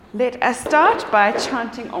Let us start by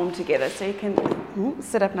chanting Om together. So you can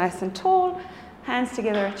sit up nice and tall, hands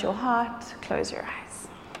together at your heart, close your eyes.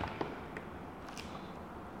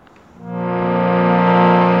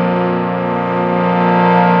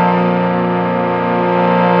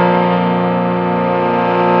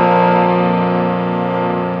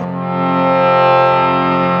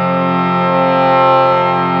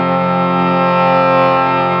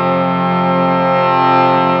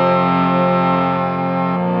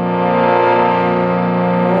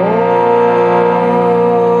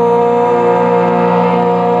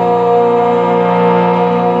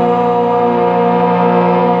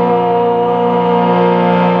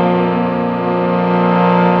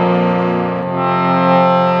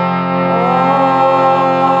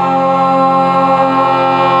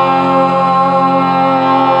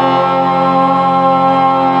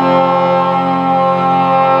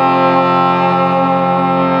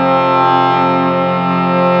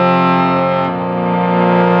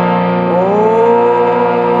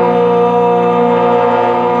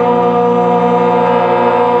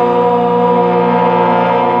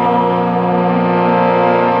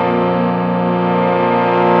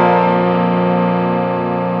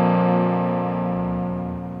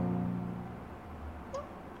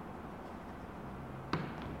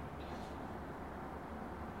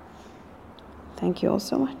 Thank you all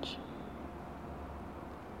so much.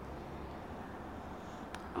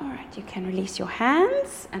 All right, you can release your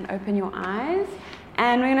hands and open your eyes.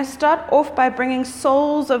 And we're going to start off by bringing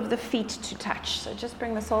soles of the feet to touch. So just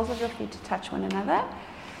bring the soles of your feet to touch one another.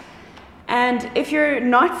 And if you're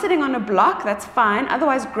not sitting on a block, that's fine.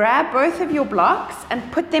 Otherwise, grab both of your blocks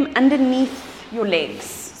and put them underneath your legs.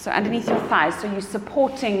 So underneath your thighs. So you're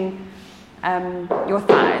supporting your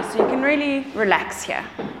thighs. So you can really relax here.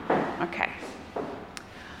 Okay.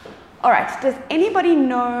 All right, does anybody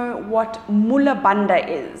know what Mula Bandha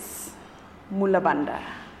is? Mula Bandha.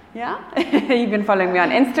 Yeah? You've been following me on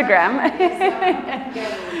Instagram.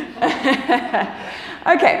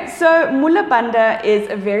 Okay, so Mula Bandha is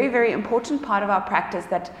a very, very important part of our practice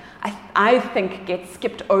that I think gets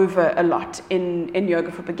skipped over a lot in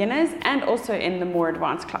yoga for beginners and also in the more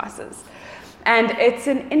advanced classes. And it's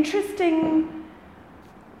an interesting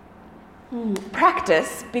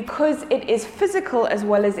practice because it is physical as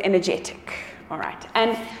well as energetic. All right.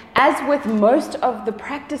 And as with most of the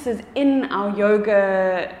practices in our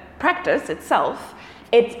yoga practice itself,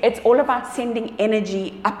 it's all about sending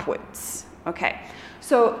energy upwards. Okay.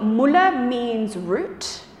 So mula means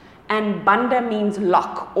root and bandha means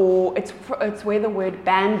lock, or it's where the word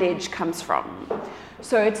bandage comes from.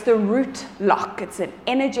 So it's the root lock. It's an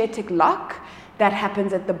energetic lock that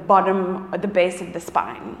happens at the bottom, at the base of the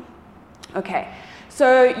spine. Okay,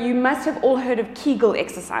 so you must have all heard of Kegel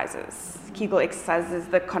exercises. Kegel exercises,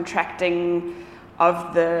 the contracting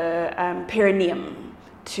of the perineum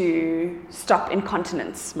to stop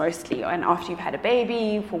incontinence mostly, and after you've had a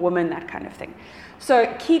baby, for women, that kind of thing.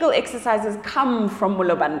 So Kegel exercises come from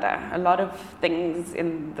Mula Bandha. A lot of things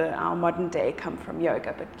in our modern day come from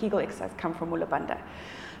yoga, but Kegel exercises come from Mula Bandha.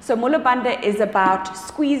 So Mula Bandha is about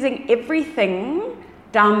squeezing everything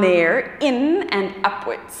down there in and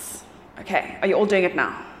upwards. Okay, are you all doing it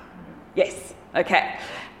now? Yes, okay.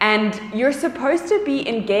 And you're supposed to be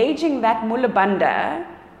engaging that Mula Bandha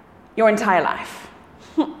your entire life.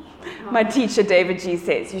 My teacher, David G,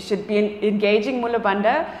 says you should be engaging Mula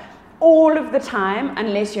Bandha all of the time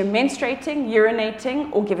unless you're menstruating,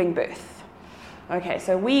 urinating, or giving birth. Okay,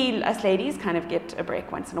 so we, us ladies, kind of get a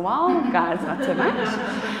break once in a while. Guys, not so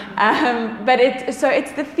much. But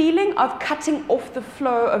it's the feeling of cutting off the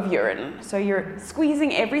flow of urine. So you're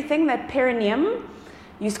squeezing everything, that perineum,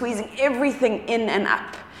 you're squeezing everything in and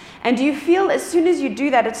up. And do you feel as soon as you do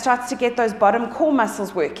that, it starts to get those bottom core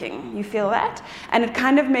muscles working? You feel that? And it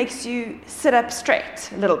kind of makes you sit up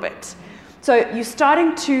straight a little bit. So you're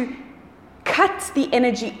starting to cut the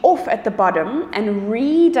energy off at the bottom and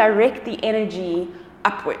redirect the energy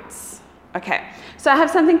upwards. Okay, so I have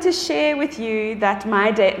something to share with you that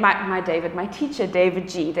my teacher,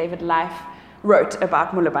 David Life, wrote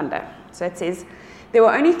about Mula Bandha. So it says, there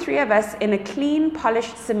were only 3 of us in a clean,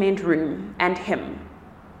 polished cement room and him.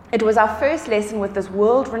 It was our first lesson with this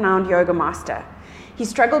world-renowned yoga master. He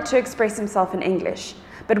struggled to express himself in English,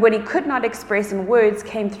 but what he could not express in words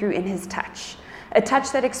came through in his touch. A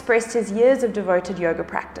touch that expressed his years of devoted yoga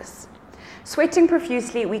practice. Sweating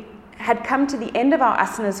profusely, we had come to the end of our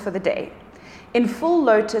asanas for the day. In full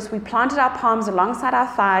lotus, we planted our palms alongside our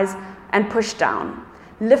thighs and pushed down,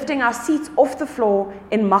 lifting our seats off the floor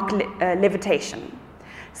in mock levitation.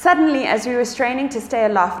 Suddenly, as we were straining to stay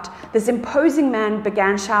aloft, this imposing man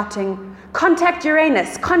began shouting, "Contact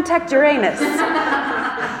Uranus! Contact Uranus!"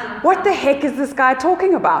 what the heck is this guy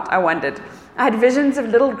talking about? I wondered. I had visions of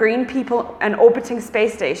little green people and orbiting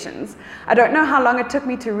space stations. I don't know how long it took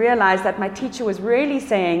me to realize that my teacher was really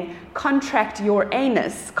saying, contract your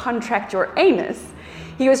anus, contract your anus.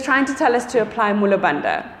 He was trying to tell us to apply Mula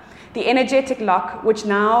Bandha, the energetic lock which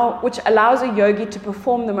allows a yogi to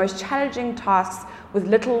perform the most challenging tasks with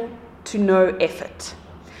little to no effort.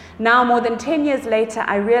 Now, more than 10 years later,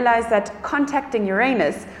 I realize that contacting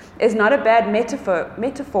Uranus is not a bad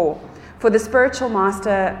metaphor for the spiritual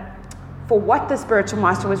master, for what the spiritual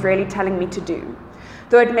master was really telling me to do.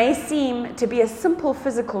 Though it may seem to be a simple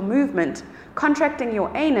physical movement, contracting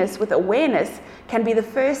your anus with awareness can be the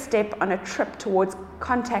first step on a trip towards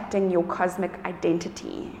contacting your cosmic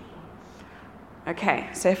identity. Okay,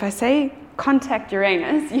 so if I say contact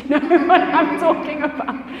Uranus, you know what I'm talking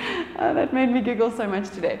about. Oh, that made me giggle so much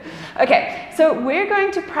today. Okay, so we're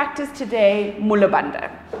going to practice today Mula Bandha.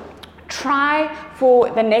 Try for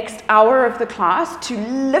the next hour of the class to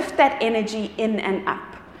lift that energy in and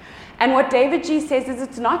up. And what David G says is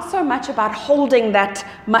it's not so much about holding that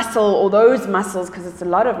muscle or those muscles, because it's a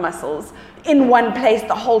lot of muscles, in one place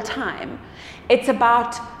the whole time. It's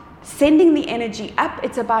about sending the energy up.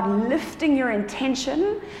 It's about lifting your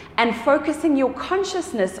intention and focusing your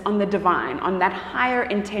consciousness on the divine, on that higher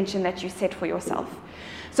intention that you set for yourself.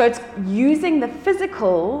 So it's using the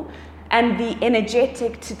physical and the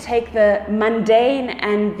energetic to take the mundane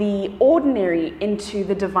and the ordinary into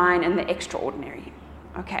the divine and the extraordinary.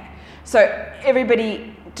 Okay, so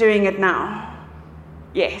everybody doing it now?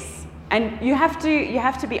 Yes. And you have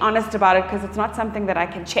to be honest about it, because it's not something that I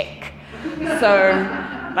can check. So,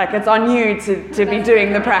 like, it's on you to be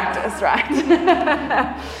doing the practice, right?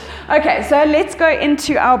 Okay, so let's go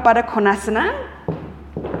into our Baddha Konasana.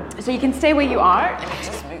 So you can stay where you are. Let me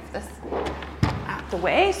just move this out the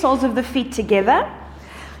way. Soles of the feet together.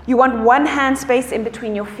 You want one hand space in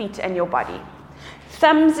between your feet and your body.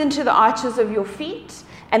 Thumbs into the arches of your feet,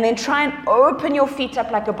 and then try and open your feet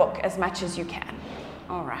up like a book as much as you can.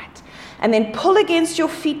 All right. And then pull against your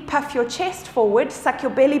feet, puff your chest forward, suck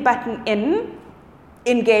your belly button in,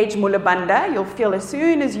 engage Mula Bandha. You'll feel as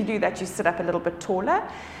soon as you do that, you sit up a little bit taller.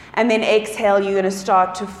 And then exhale, you're going to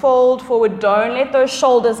start to fold forward. Don't let those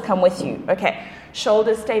shoulders come with you. Okay,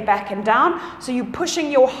 shoulders stay back and down. So you're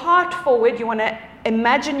pushing your heart forward. You want to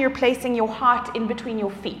imagine you're placing your heart in between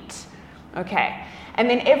your feet. Okay, and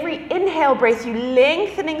then every inhale breath, you're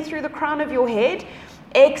lengthening through the crown of your head.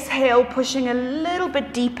 Exhale, pushing a little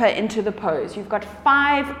bit deeper into the pose. You've got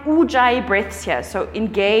 5 Ujjayi breaths here. So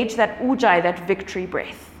engage that Ujjayi, that victory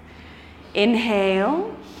breath.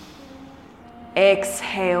 Inhale.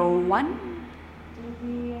 Exhale, 1.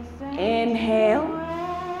 Inhale.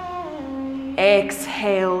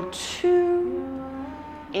 Exhale, 2.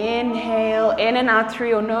 Inhale, in and out through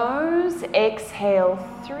your nose. Exhale,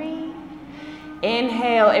 3.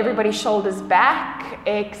 Inhale, everybody shoulders back.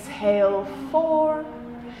 Exhale, 4.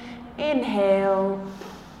 Inhale.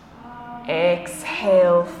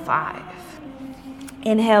 Exhale, 5.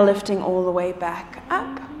 Inhale, lifting all the way back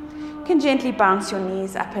up. You can gently bounce your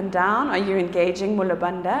knees up and down. Are you engaging Mula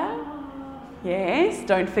Bandha? Yes,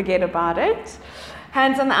 don't forget about it.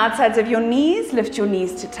 Hands on the outsides of your knees. Lift your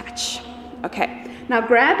knees to touch. Okay, now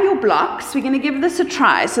grab your blocks. We're going to give this a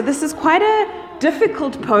try. So this is quite a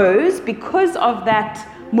difficult pose because of that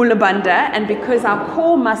Mula Bandha and because our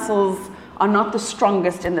core muscles are not the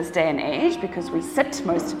strongest in this day and age, because we sit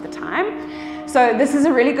most of the time. So this is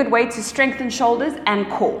a really good way to strengthen shoulders and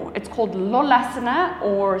core. It's called Lolasana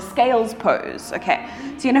or scales pose. Okay,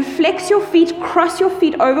 so you're going to flex your feet, cross your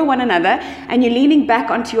feet over one another, and you're leaning back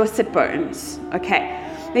onto your sit bones. Okay,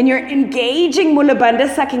 then you're engaging Mula Bandha,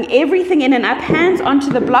 sucking everything in and up, hands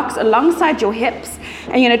onto the blocks alongside your hips,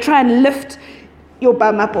 and you're going to try and lift your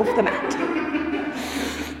bum up off the mat.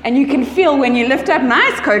 And you can feel when you lift up,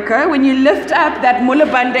 nice Coco, when you lift up, that Mula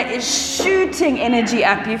Bandha is shooting energy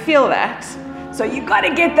up. You feel that? So you got to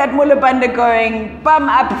get that Mula Bandha going, bum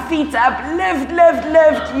up, feet up, lift, lift,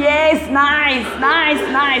 lift. Yes, nice, nice,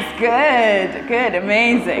 nice. Good, good,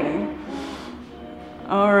 amazing.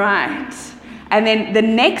 All right. And then the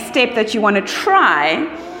next step that you want to try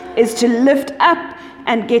is to lift up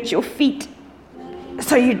and get your feet.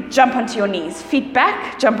 So you jump onto your knees. Feet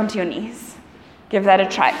back, jump onto your knees. Give that a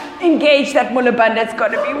try. Engage that Mula Bandha. It's got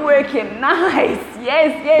to be working. Nice.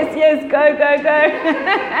 Yes, yes, yes. Go, go, go.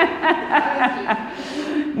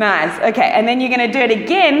 Nice. Okay, and then you're going to do it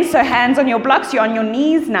again. So hands on your blocks. You're on your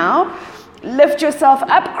knees now. Lift yourself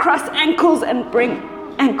up, cross ankles, and bring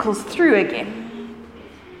ankles through again.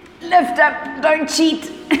 Lift up. Don't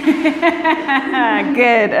cheat.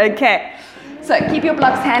 Good. Okay. So keep your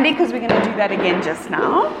blocks handy because we're going to do that again just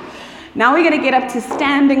now. Now we're going to get up to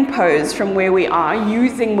standing pose from where we are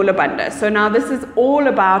using Mula Bandha. So now this is all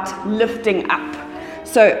about lifting up.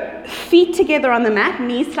 So feet together on the mat,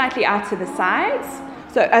 knees slightly out to the sides.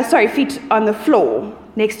 So, feet on the floor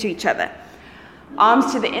next to each other.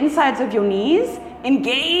 Arms to the insides of your knees.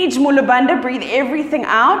 Engage Mula Bandha, breathe everything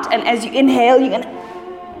out. And as you inhale, you're going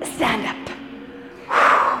to stand up.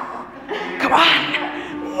 Come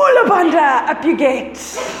on. Mula Bandha, up you get.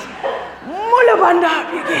 Mula Bandha,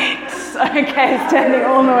 up you get. Okay, standing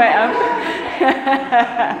all the way up.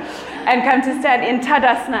 And come to stand in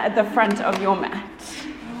Tadasana at the front of your mat.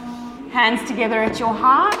 Hands together at your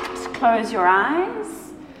heart. Close your eyes.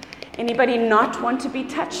 Anybody not want to be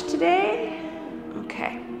touched today?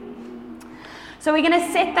 Okay. So we're going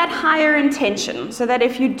to set that higher intention so that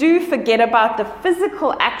if you do forget about the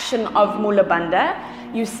physical action of Mula Bandha,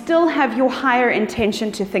 you still have your higher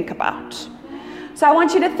intention to think about. So I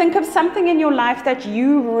want you to think of something in your life that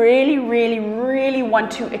you really, really, really want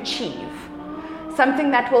to achieve. Something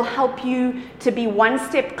that will help you to be one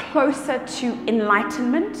step closer to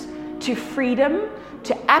enlightenment, to freedom,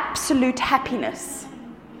 to absolute happiness.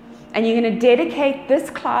 And you're going to dedicate this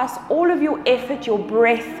class, all of your effort, your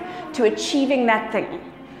breath, to achieving that thing.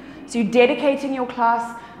 So you're dedicating your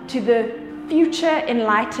class to the future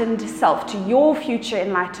enlightened self, to your future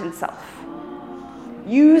enlightened self.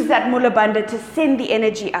 Use that Mula Bandha to send the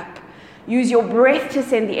energy up. Use your breath to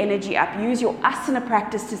send the energy up. Use your asana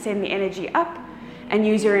practice to send the energy up. And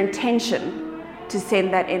use your intention to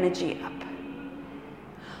send that energy up.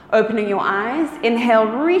 Opening your eyes, inhale,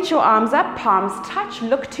 reach your arms up, palms touch,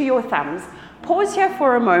 look to your thumbs. Pause here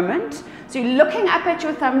for a moment. So you're looking up at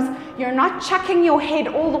your thumbs, you're not chucking your head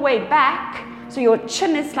all the way back, so your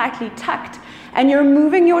chin is slightly tucked, and you're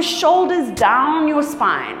moving your shoulders down your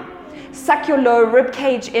spine. Suck your lower rib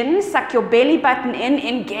cage in, suck your belly button in,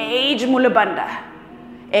 engage Mula Bandha.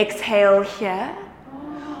 Exhale here.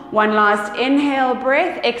 One last inhale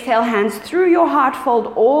breath. Exhale, hands through your heart, fold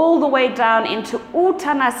all the way down into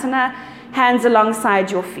Uttanasana, hands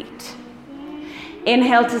alongside your feet.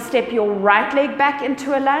 Inhale to step your right leg back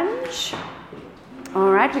into a lunge.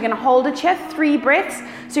 All right, we're going to hold it here, 3 breaths.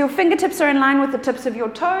 So your fingertips are in line with the tips of your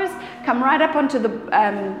toes. Come right up onto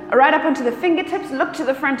the fingertips. Look to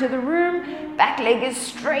the front of the room. Back leg is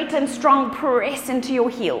straight and strong. Press into your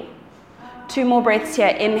heel. 2 more breaths here.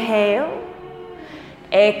 Inhale.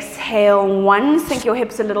 Exhale, 1. Sink your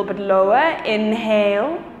hips a little bit lower.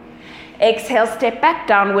 Inhale. Exhale, step back,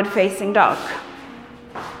 downward facing dog.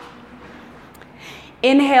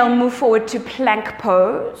 Inhale, move forward to plank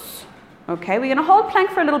pose. Okay, we're going to hold plank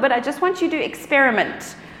for a little bit. I just want you to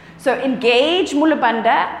experiment. So engage Mula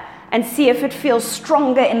Bandha and see if it feels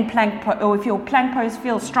stronger in plank pose, or if your plank pose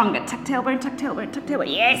feels stronger. Tuck tailbone, tuck tailbone, tuck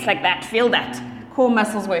tailbone. Yes, like that. Feel that. Core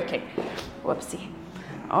muscles working. Whoopsie.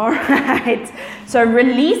 All right. So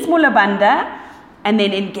release Mula Bandha and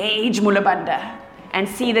then engage Mula Bandha and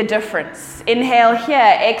see the difference. Inhale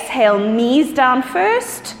here. Exhale, knees down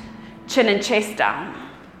first. Chin and chest down.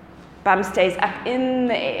 Bum stays up in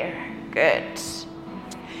the air. Good.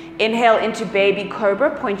 Inhale into baby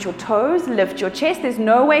cobra. Point your toes. Lift your chest. There's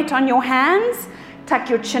no weight on your hands. Tuck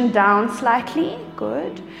your chin down slightly.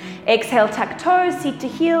 Good. Exhale, tuck toes. Seat to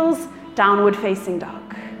heels. Downward facing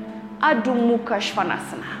dog. Adho Mukha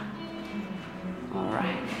Svanasana. All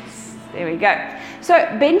right. There we go. So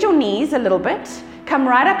bend your knees a little bit. Come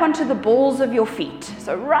right up onto the balls of your feet.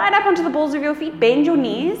 So right up onto the balls of your feet. Bend your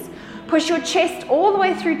knees. Push your chest all the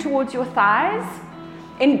way through towards your thighs.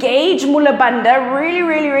 Engage Mula Bandha. Really,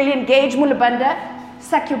 really, really engage Mula Bandha.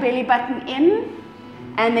 Suck your belly button in.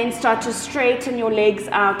 And then start to straighten your legs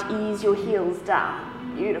out. Ease your heels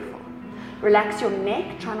down. Beautiful. Relax your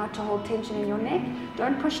neck. Try not to hold tension in your neck.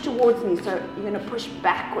 Don't push towards me. So you're going to push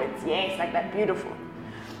backwards. Yes, like that. Beautiful.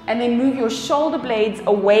 And then move your shoulder blades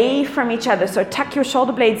away from each other. So tuck your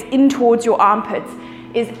shoulder blades in towards your armpits.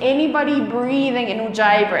 Is anybody breathing in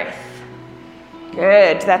Ujjayi breath?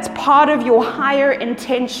 Good. That's part of your higher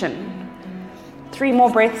intention. 3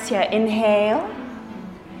 more breaths here. Inhale.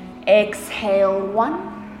 Exhale.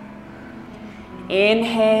 1.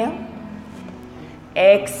 Inhale.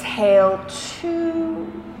 Exhale.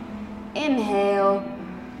 2. Inhale.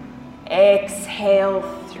 Exhale.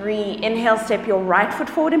 3. Inhale. Step your right foot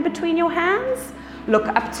forward in between your hands. Look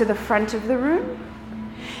up to the front of the room.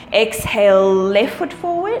 Exhale. Left foot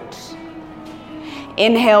forward.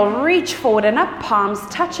 Inhale, reach forward and up, palms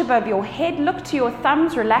touch above your head, look to your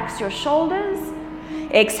thumbs, relax your shoulders.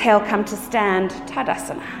 Exhale, come to stand,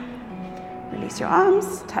 Tadasana. Release your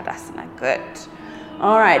arms, Tadasana, good.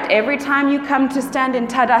 All right, every time you come to stand in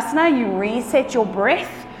Tadasana, you reset your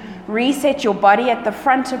breath, reset your body at the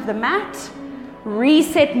front of the mat,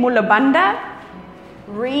 Reset Mula Bandha.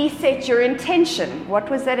 Reset your intention. What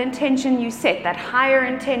was that intention you set? That higher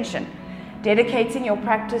intention. Dedicating your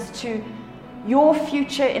practice to your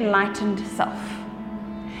future enlightened self.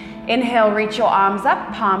 Inhale, reach your arms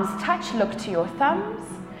up, palms touch, look to your thumbs.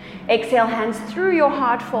 Exhale, hands through your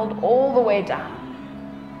heart, fold all the way down.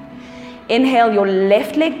 Inhale your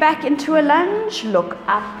left leg back into a lunge, look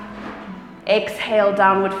up. Exhale,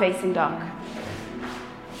 downward facing dog.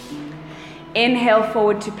 Inhale,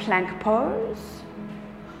 forward to plank pose.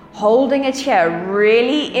 Holding it here,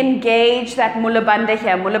 really engage that Mula Bandha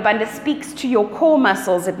here. Mula Bandha speaks to your core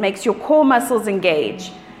muscles. It makes your core muscles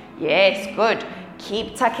engage. Yes, good.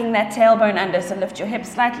 Keep tucking that tailbone under. So lift your hips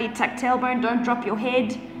slightly, tuck tailbone, don't drop your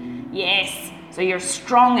head. Yes. So you're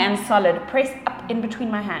strong and solid. Press up in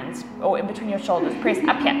between my hands or in between your shoulders. Press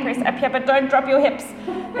up here, but don't drop your hips.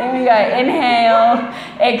 There we go. Inhale,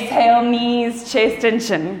 exhale, knees, chest and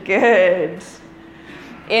chin. Good.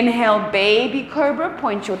 Inhale, baby cobra,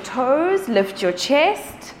 point your toes, lift your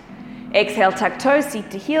chest. Exhale, tuck toes, seat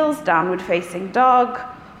to heels, downward facing dog.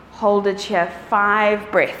 Hold it here, 5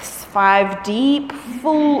 breaths, 5 deep,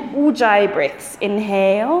 full ujjayi breaths.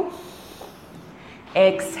 Inhale,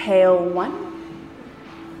 exhale, 1.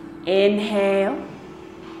 Inhale,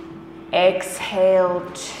 exhale,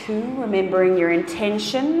 2, remembering your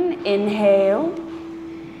intention. Inhale,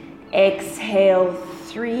 exhale,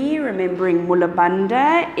 3, remembering Mula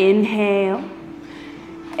Bandha. Inhale,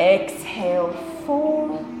 exhale,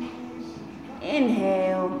 4,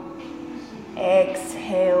 inhale,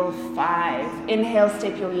 exhale, 5. Inhale,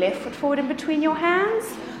 step your left foot forward in between your hands.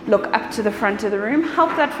 Look up to the front of the room.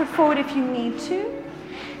 Help that foot forward if you need to.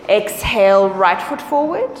 Exhale, right foot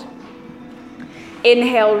forward.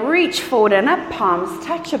 Inhale, reach forward and up, palms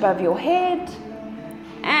touch above your head.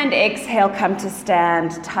 And exhale, come to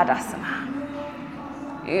stand, Tadasana.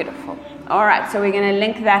 Beautiful. All right, so we're going to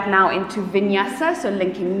link that now into vinyasa, so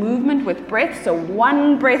linking movement with breath, so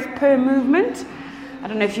 1 breath per movement. I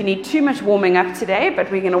don't know if you need too much warming up today,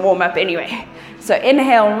 but we're going to warm up anyway. So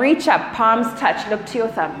inhale, reach up, palms touch, look to your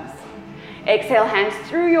thumbs. Exhale, hands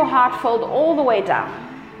through your heart, fold all the way down.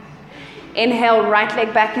 Inhale, right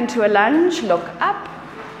leg back into a lunge, look up.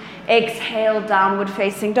 Exhale, downward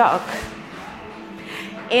facing dog.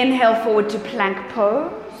 Inhale, forward to plank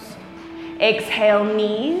pose. Exhale,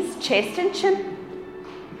 knees, chest and chin.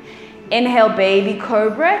 Inhale, baby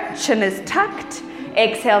cobra, chin is tucked.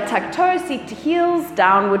 Exhale, tuck toes, seat to heels,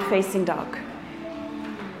 downward facing dog.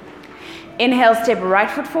 Inhale, step right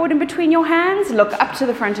foot forward in between your hands, look up to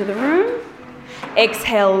the front of the room.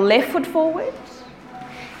 Exhale, left foot forward.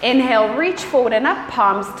 Inhale, reach forward and up,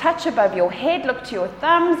 palms touch above your head, look to your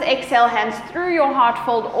thumbs. Exhale, hands through your heart,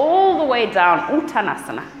 fold all the way down,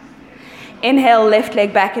 Uttanasana. Inhale, left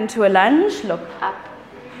leg back into a lunge, look up.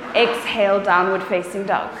 Exhale, downward facing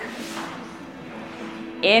dog.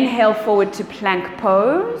 Inhale, forward to plank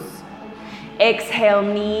pose. Exhale,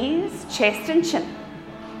 knees, chest and chin.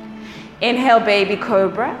 Inhale, baby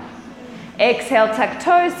cobra. Exhale, tuck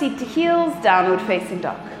toes, seat to heels, downward facing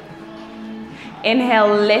dog. Inhale,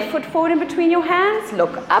 left foot forward in between your hands,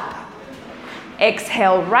 look up.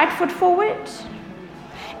 Exhale, right foot forward.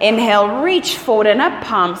 Inhale, reach forward and up,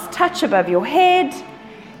 palms touch above your head.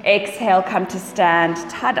 Exhale, come to stand,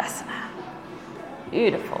 Tadasana.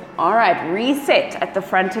 Beautiful. All right, reset at the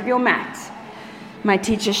front of your mat. My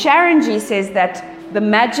teacher Sharon G says that the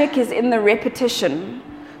magic is in the repetition.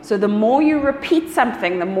 So the more you repeat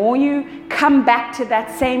something, the more you come back to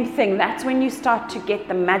that same thing, that's when you start to get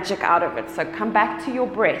the magic out of it. So come back to your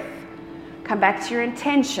breath, come back to your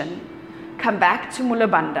intention, come back to Mula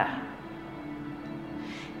Bandha.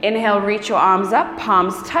 Inhale, reach your arms up,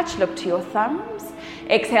 palms touch, look to your thumbs.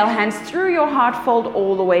 Exhale, hands through your heart, fold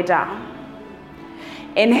all the way down.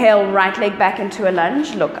 Inhale, right leg back into a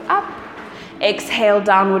lunge, look up. Exhale,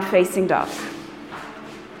 downward facing dog.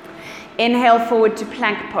 Inhale, forward to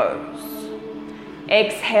plank pose.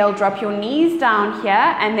 Exhale, drop your knees down here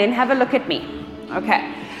and then have a look at me.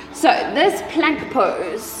 Okay, so this plank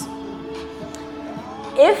pose,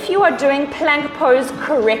 if you are doing plank pose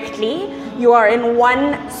correctly, you are in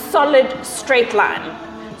one solid straight line.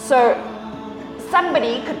 So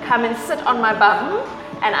somebody could come and sit on my bum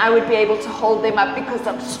and I would be able to hold them up because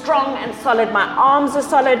I'm strong and solid. My arms are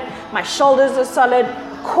solid, my shoulders are solid,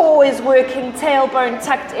 core is working, tailbone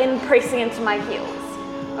tucked in, pressing into my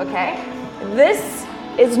heels. Okay? This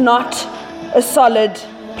is not a solid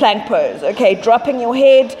plank pose. Okay? Dropping your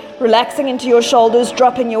head, relaxing into your shoulders,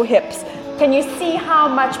 dropping your hips. Can you see how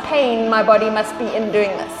much pain my body must be in doing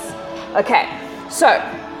this? Okay, so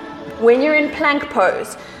when you're in plank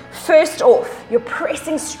pose, first off, you're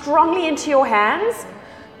pressing strongly into your hands.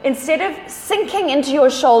 instead of sinking into your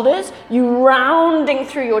shoulders, you're rounding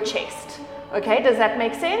through your chest. Okay, does that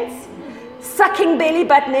make sense? Sucking belly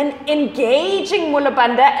button in, engaging Mula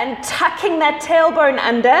Bandha and tucking that tailbone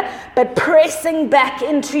under, but pressing back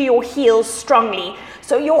into your heels strongly.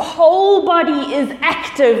 So your whole body is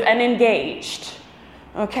active and engaged.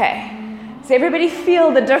 Okay, does everybody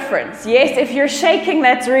feel the difference? Yes, if you're shaking,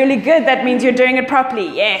 that's really good. That means you're doing it properly.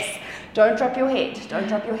 Yes. Don't drop your head. Don't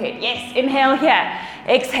drop your head. Yes, inhale here.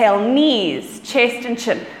 Exhale, knees, chest and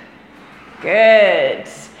chin. Good.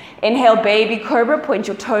 Inhale, baby cobra. Point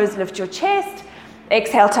your toes, lift your chest.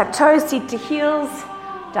 Exhale, tuck toes, seat to heels.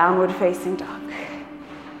 Downward facing dog.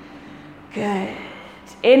 Good.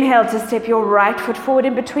 Inhale to step your right foot forward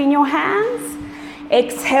in between your hands.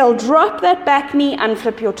 Exhale, drop that back knee,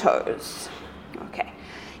 unflip your toes. Okay.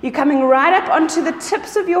 You're coming right up onto the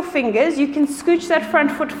tips of your fingers. You can scooch that front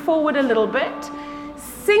foot forward a little bit.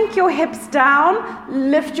 Sink your hips down,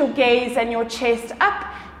 lift your gaze and your chest up.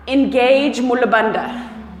 Engage Mula Bandha.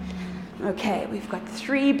 Okay, we've got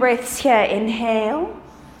 3 breaths here. Inhale.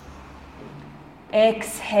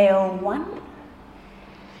 Exhale, 1.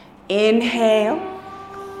 Inhale.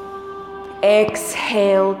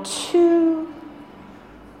 Exhale, 2.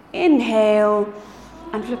 Inhale,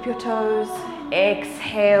 unflip your toes.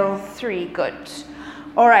 Exhale, 3. Good.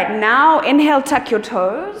 All right, now inhale, tuck your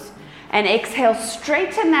toes. And exhale,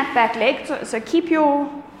 straighten that back leg. So keep your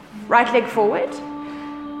right leg forward.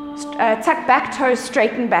 Tuck back toes,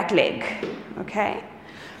 straighten back leg. Okay.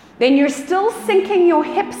 Then you're still sinking your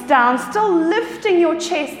hips down, still lifting your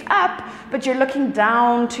chest up, but you're looking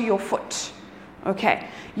down to your foot. Okay.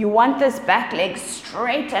 You want this back leg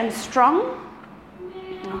straight and strong.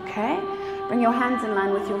 Okay, bring your hands in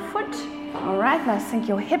line with your foot. All right, now sink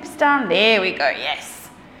your hips down. There we go, yes.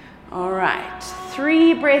 All right,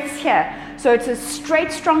 3 breaths here. So it's a straight,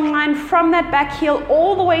 strong line from that back heel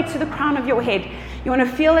all the way to the crown of your head. You want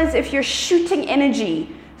to feel as if you're shooting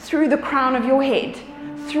energy through the crown of your head,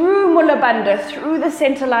 through Mula Bandha, through the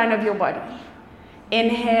center line of your body.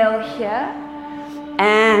 Inhale here.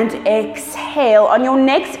 And exhale. On your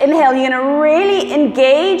next inhale, you're going to really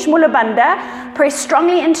engage Mula Bandha. Press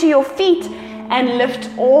strongly into your feet and lift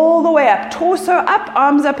all the way up. Torso up,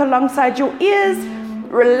 arms up alongside your ears.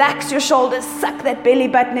 Relax your shoulders, suck that belly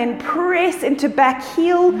button in, press into back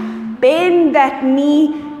heel, bend that knee,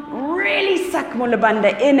 really suck Mula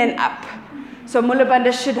Bandha in and up. So Mula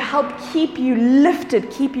Bandha should help keep you lifted,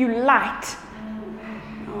 keep you light.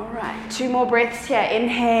 All right, 2 more breaths here.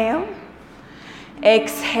 Inhale.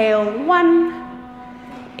 Exhale,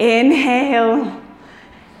 1. Inhale.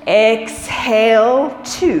 Exhale,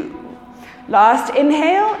 2. Last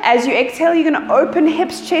inhale. As you exhale, you're going to open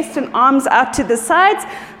hips, chest, and arms out to the sides.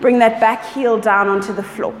 Bring that back heel down onto the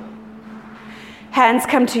floor. Hands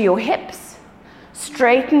come to your hips.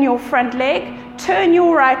 Straighten your front leg. Turn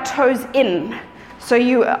your right toes in. So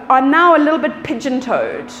you are now a little bit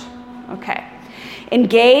pigeon-toed. Okay.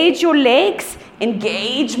 Engage your legs.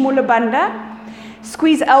 Engage Mula Bandha.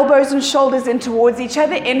 Squeeze elbows and shoulders in towards each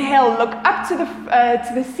other. Inhale, look up to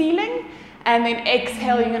the ceiling. And then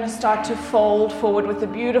exhale, you're going to start to fold forward with a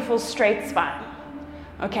beautiful straight spine.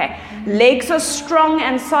 Okay, legs are strong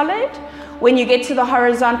and solid. When you get to the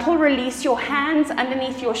horizontal, release your hands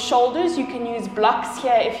underneath your shoulders. You can use blocks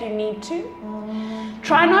here if you need to.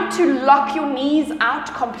 Try not to lock your knees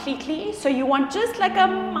out completely. So you want just like a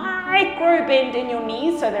micro bend in your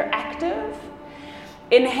knees so they're active.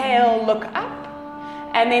 Inhale, look up.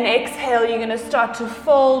 And then exhale, you're going to start to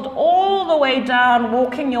fold all the way down,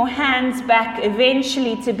 walking your hands back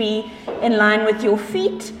eventually to be in line with your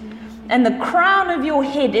feet. And the crown of your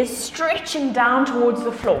head is stretching down towards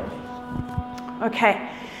the floor. Okay.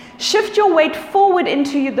 Shift your weight forward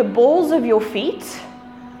into the balls of your feet.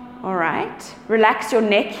 All right. Relax your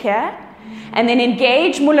neck here. And then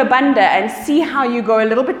engage Mula Bandha and see how you go a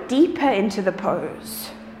little bit deeper into the pose.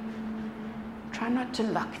 Try not to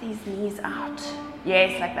lock these knees out.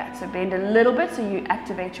 Yes, like that. So bend a little bit so you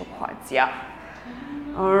activate your quads. Yeah.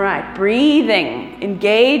 All right. Breathing.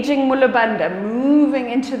 Engaging Mula Bandha.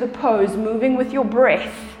 Moving into the pose. Moving with your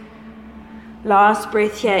breath. Last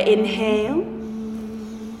breath here. Inhale.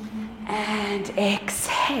 And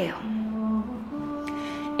exhale.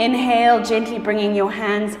 Inhale, gently bringing your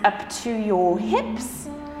hands up to your hips.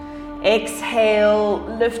 Exhale,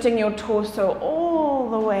 lifting your torso all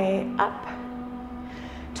the way up.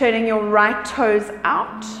 Turning your right toes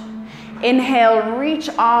out. Inhale, reach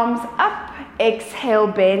arms up. Exhale,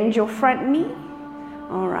 bend your front knee.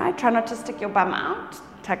 All right, try not to stick your bum out.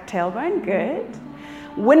 Tuck tailbone, good.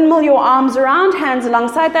 Windmill your arms around, hands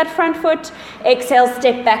alongside that front foot. Exhale,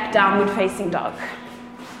 step back, downward facing dog.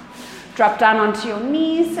 Drop down onto your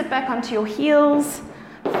knees, sit back onto your heels,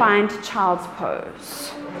 find child's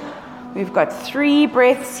pose. We've got 3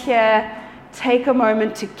 breaths here. Take a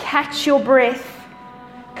moment to catch your breath,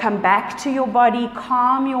 come back to your body,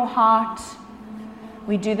 calm your heart.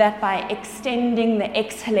 We do that by extending the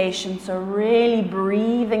exhalation, so really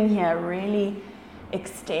breathing here, really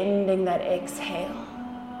extending that exhale.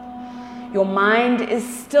 Your mind is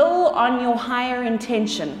still on your higher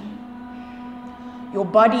intention. Your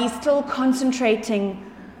body is still concentrating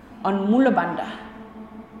on Mula Bandha,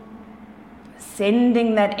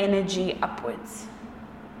 sending that energy upwards.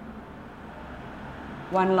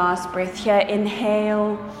 One last breath here.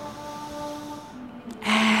 Inhale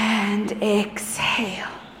and exhale.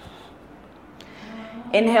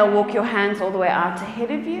 Inhale, walk your hands all the way out ahead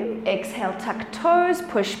of you. Exhale, tuck toes,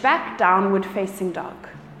 push back, downward facing dog.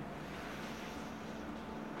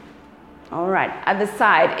 All right, other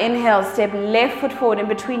side. Inhale, step left foot forward in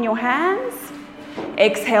between your hands.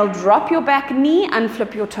 Exhale, drop your back knee,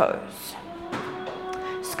 unflip your toes.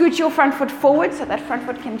 Scoot your front foot forward so that front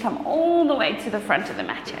foot can come all the way to the front of the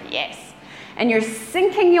mat here. Yes. And you're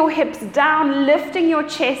sinking your hips down, lifting your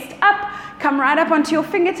chest up. Come right up onto your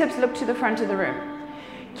fingertips, look to the front of the room.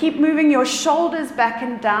 Keep moving your shoulders back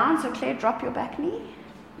and down. So Claire, drop your back knee.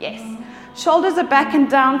 Yes. Shoulders are back and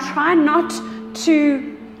down. Try not to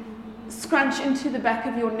scrunch into the back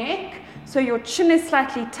of your neck. So your chin is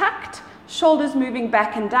slightly tucked, shoulders moving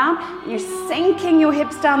back and down. You're sinking your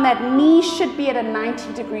hips down. That knee should be at a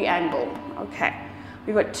 90-degree angle. Okay.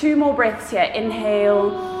 We've got 2 more breaths here.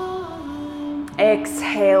 Inhale.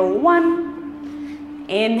 Exhale. 1.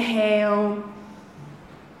 Inhale.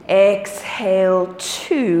 Exhale.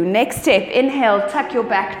 2. Next step. Inhale. Tuck your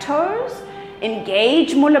back toes.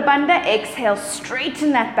 Engage Mula Bandha. Exhale.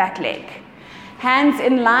 Straighten that back leg. Hands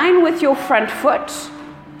in line with your front foot.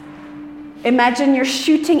 Imagine you're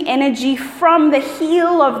shooting energy from the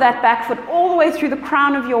heel of that back foot all the way through the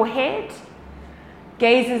crown of your head.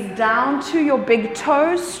 Gazes down to your big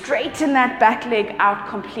toes. Straighten that back leg out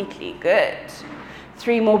completely. Good.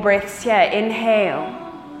 3 more breaths here. Inhale.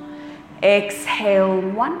 Exhale.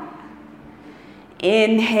 1.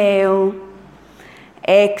 Inhale.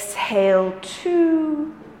 Exhale.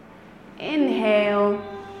 2. Inhale.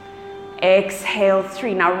 Exhale.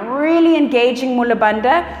 3. Now really engaging Mula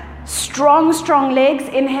Bandha. Strong, strong legs.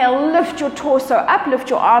 Inhale, lift your torso up,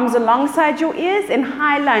 lift your arms alongside your ears in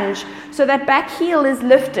high lunge. So that back heel is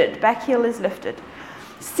lifted. Back heel is lifted.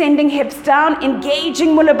 Sending hips down,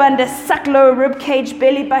 engaging Mula Bandha. Suck lower rib cage,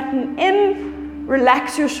 belly button in.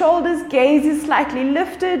 Relax your shoulders, gaze is slightly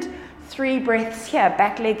lifted. 3 breaths here.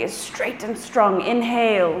 Back leg is straight and strong.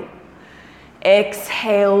 Inhale.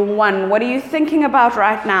 Exhale. 1. What are you thinking about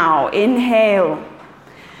right now? Inhale.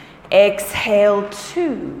 Exhale.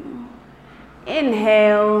 2.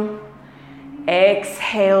 Inhale.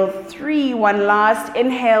 Exhale. 3. One last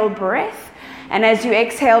inhale breath. And as you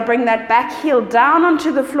exhale, bring that back heel down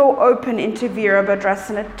onto the floor, open into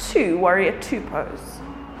Virabhadrasana 2, Warrior 2 pose.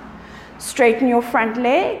 Straighten your front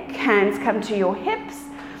leg, hands come to your hips,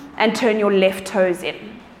 and turn your left toes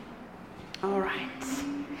in. All right.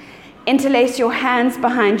 Interlace your hands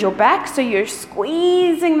behind your back, so you're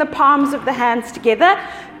squeezing the palms of the hands together.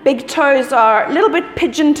 Big toes are a little bit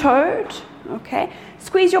pigeon-toed. Okay.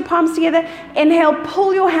 Squeeze your palms together. Inhale,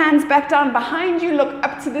 pull your hands back down behind you, look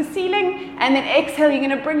up to the ceiling, and then exhale, you're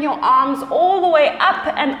going to bring your arms all the way up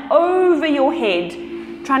and over your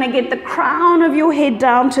head. Trying to get the crown of your head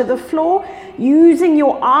down to the floor, using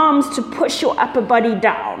your arms to push your upper body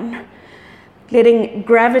down. Letting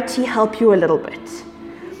gravity help you a little bit.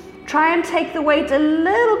 Try and take the weight a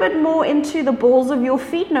little bit more into the balls of your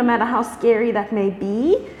feet, no matter how scary that may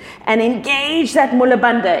be. And engage that Mula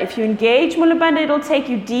Bandha. If you engage Mula Bandha, it'll take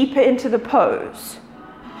you deeper into the pose.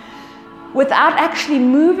 Without actually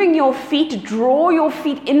moving your feet, draw your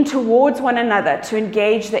feet in towards one another to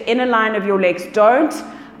engage the inner line of your legs. Don't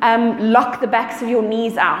lock the backs of your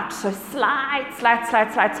knees out. So slide,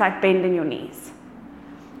 bend in your knees.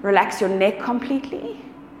 Relax your neck completely.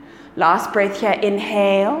 Last breath here.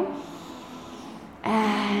 Inhale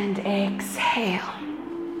and exhale.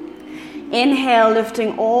 Inhale,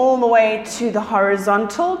 lifting all the way to the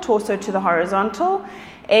horizontal, torso to the horizontal.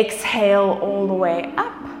 Exhale all the way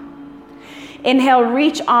up. Inhale,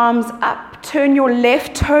 reach arms up. Turn your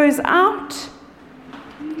left toes out.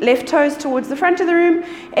 Left toes towards the front of the room.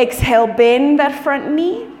 Exhale, bend that front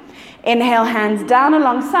knee. Inhale, hands down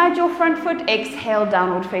alongside your front foot. Exhale,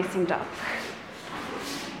 downward facing dog.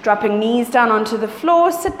 Dropping knees down onto the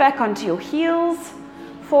floor, sit back onto your heels,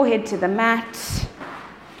 forehead to the mat,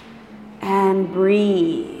 and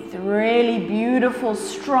breathe. Really beautiful,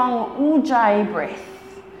 strong Ujjayi breath.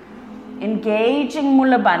 engaging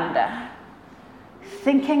Mula Bandha,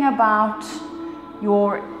 thinking about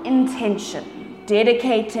your intention,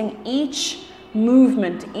 dedicating each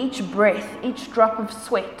movement, each breath, each drop of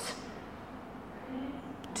sweat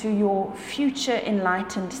to your future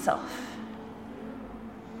enlightened self.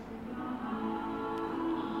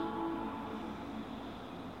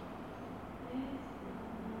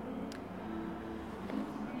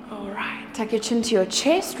 All right, tuck your chin to your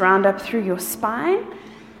chest, round up through your spine,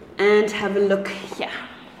 and have a look here.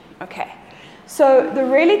 Okay, so the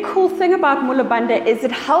really cool thing about Mula Bandha is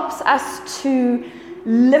it helps us to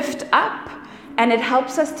lift up, and it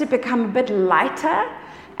helps us to become a bit lighter,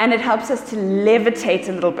 and it helps us to levitate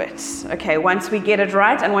a little bit, okay, once we get it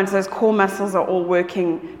right and once those core muscles are all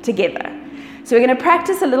working together. So we're going to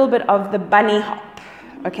practice a little bit of the bunny hop.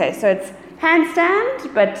 Okay, so it's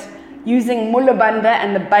handstand, but using Mula Bandha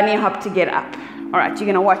and the bunny hop to get up. All right, you're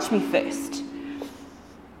going to watch me first.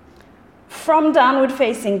 From downward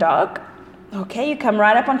facing dog, okay, you come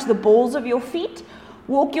right up onto the balls of your feet.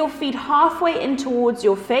 Walk your feet halfway in towards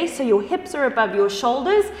your face, so your hips are above your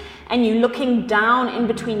shoulders, and you're looking down in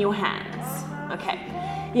between your hands. Okay,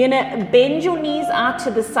 you're gonna bend your knees out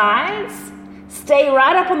to the sides, stay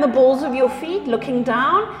right up on the balls of your feet, looking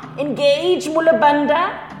down, engage Mula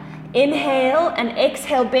Bandha, inhale and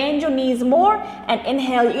exhale, bend your knees more, and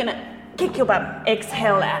inhale, you're gonna kick your bum,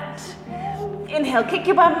 exhale, land. Inhale, kick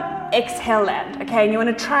your bum, exhale, land. Okay, and you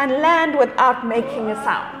wanna try and land without making a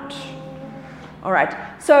sound. All right,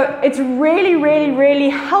 so it's really, really, really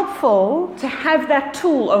helpful to have that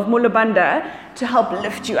tool of Mula Bandha to help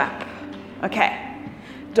lift you up. Okay,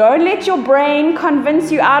 don't let your brain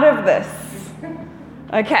convince you out of this.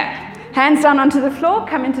 Okay, hands down onto the floor,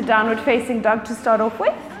 come into downward facing dog to start off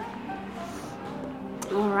with.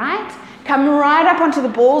 All right, come right up onto the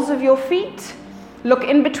balls of your feet. Look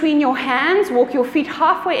in between your hands, walk your feet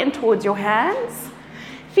halfway in towards your hands.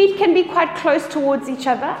 Feet can be quite close towards each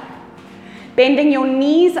other. Bending your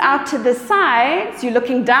knees out to the sides, you're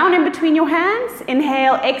looking down in between your hands.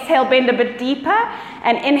 Inhale, exhale, bend a bit deeper,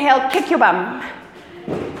 and inhale, kick your bum.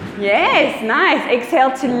 Yes, nice.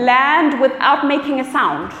 Exhale to land without making a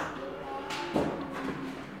sound.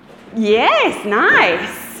 Yes,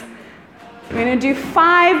 nice. We're going to do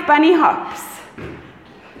 5 bunny hops.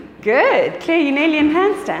 Good. Claire, you're nearly in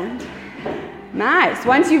handstand. Nice.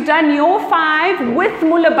 Once you've done your 5 with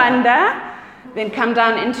Mula Bandha, then come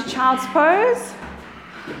down into child's pose.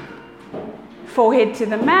 Forehead to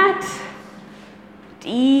the mat.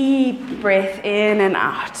 Deep breath in and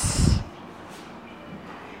out.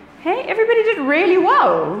 Hey, everybody did really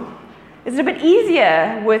well. Is it a bit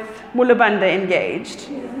easier with Mula Bandha engaged?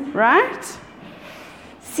 Right?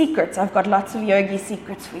 Secrets. I've got lots of yogi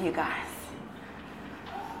secrets for you guys.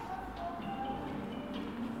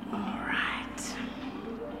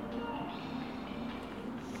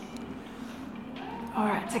 All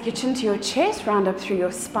right, take your chin to your chest, round up through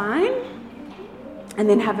your spine, and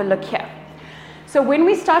then have a look here. So when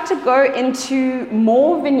we start to go into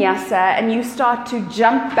more vinyasa and you start to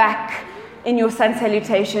jump back in your sun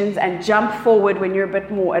salutations and jump forward when you're a bit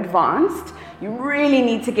more advanced, you really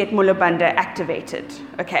need to get Mula Bandha activated.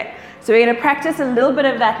 Okay, so we're going to practice a little bit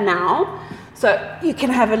of that now. So you can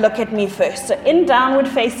have a look at me first. So in downward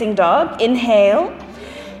facing dog, inhale.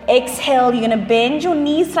 Exhale, you're going to bend your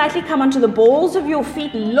knees slightly, come onto the balls of your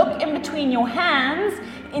feet, look in between your hands,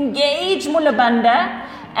 engage Mula Bandha,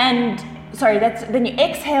 and then you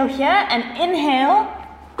exhale here and inhale,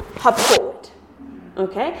 hop forward.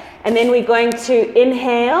 Okay, and then we're going to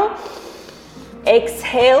inhale,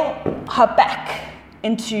 exhale, hop back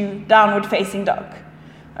into downward facing dog.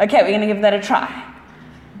 Okay, we're going to give that a try.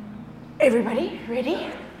 Everybody, ready?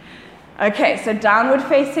 Okay, so downward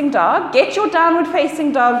facing dog. Get your downward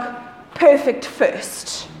facing dog perfect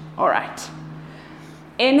first. All right.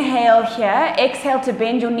 Inhale here. Exhale to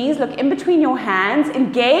bend your knees. Look in between your hands.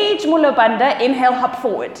 Engage Mula Bandha. Inhale, hop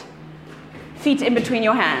forward. Feet in between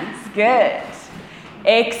your hands. Good.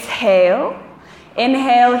 Exhale.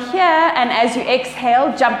 Inhale here. And as you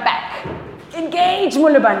exhale, jump back. Engage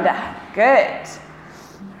Mula Bandha. Good.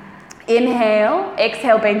 Inhale.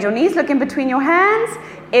 Exhale, bend your knees. Look in between your hands.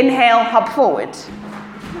 Inhale, hop forward.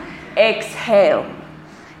 Exhale.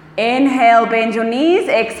 Inhale, bend your knees.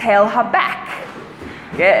 Exhale, hop back.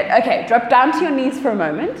 Good. Okay, drop down to your knees for a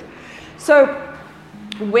moment. So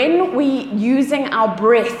when we're using our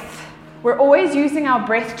breath, we're always using our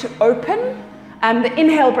breath to open, the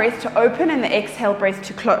inhale breath to open and the exhale breath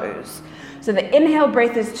to close. So the inhale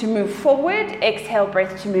breath is to move forward, exhale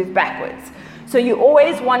breath to move backwards. So you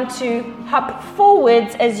always want to hop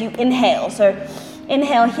forwards as you inhale. So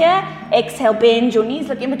inhale here, exhale, bend your knees,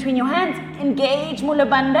 look in between your hands, engage Mula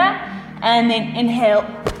Bandha, And then inhale,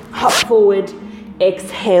 hop forward,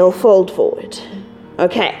 exhale, fold forward.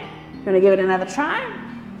 Okay, I'm going to give it another try.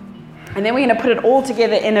 And then we're going to put it all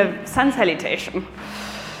together in a sun salutation.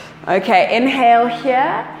 Okay, inhale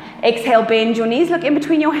here. Exhale, bend your knees, look in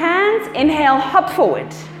between your hands. Inhale, hop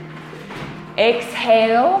forward.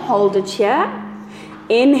 Exhale, hold it here.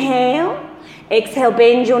 Inhale. Exhale,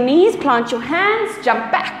 bend your knees, plant your hands,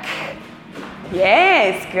 jump back.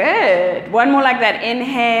 Yes, good. One more like that.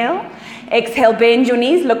 Inhale. Exhale, bend your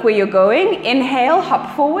knees, look where you're going. Inhale,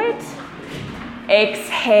 hop forward.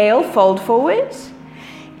 Exhale, fold forward.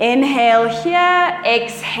 Inhale here.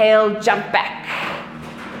 Exhale, jump back.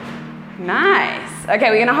 Nice. Okay,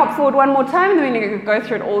 we're going to hop forward one more time, and then we're going to go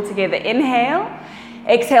through it all together. Inhale.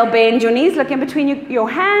 Exhale, bend your knees, look in between your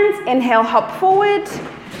hands. Inhale, hop forward.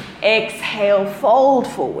 Exhale, fold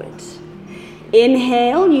forward.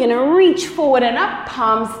 Inhale, you're going to reach forward and up,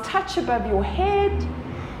 palms touch above your head.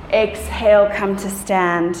 Exhale, come to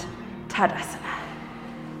stand, Tadasana.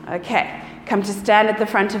 Okay, come to stand at the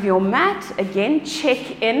front of your mat. Again,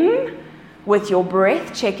 check in with your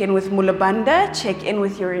breath, check in with Mula Bandha, check in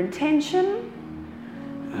with your intention.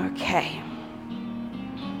 Okay.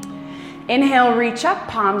 Inhale, reach up,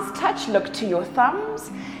 palms touch, look to your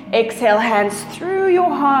thumbs. Exhale, hands through your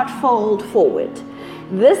heart, fold forward.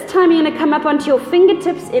 This time you're going to come up onto your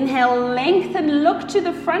fingertips. Inhale, lengthen, look to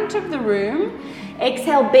the front of the room.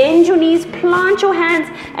 Exhale, bend your knees, plant your hands,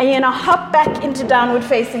 and you're going to hop back into downward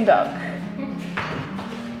facing dog.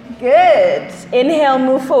 Good. Inhale,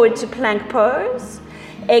 move forward to plank pose.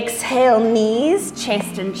 Exhale, knees,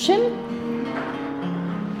 chest and chin.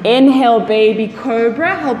 Inhale, baby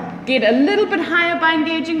cobra. Help get a little bit higher by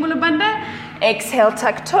engaging Mula Bandha. Exhale,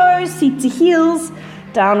 tuck toes, seat to heels,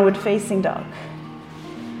 downward facing dog.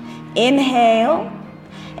 Inhale.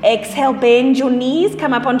 Exhale, bend your knees,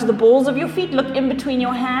 come up onto the balls of your feet, look in between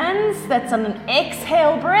your hands. That's on an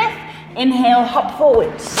exhale breath. Inhale, hop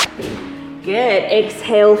forward. Good.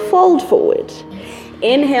 Exhale, fold forward.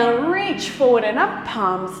 Inhale, reach forward and up,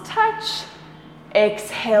 palms touch.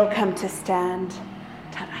 Exhale, come to stand,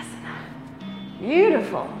 Tadasana.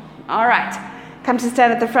 Beautiful. All right. Come to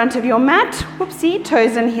stand at the front of your mat. Whoopsie,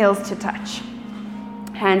 toes and heels to touch.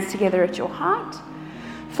 Hands together at your heart.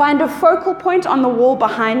 Find a focal point on the wall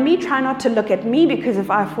behind me. Try not to look at me, because if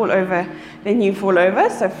I fall over, then you fall over.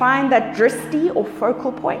 So find that dristi or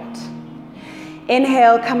focal point.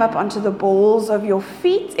 Inhale, come up onto the balls of your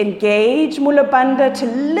feet. Engage Mula Bandha to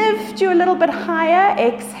lift you a little bit higher.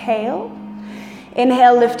 Exhale.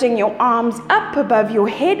 Inhale, lifting your arms up above your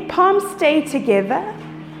head. Palms stay together.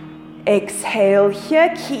 Exhale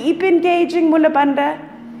here. Keep engaging Mula Bandha.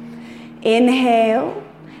 Inhale.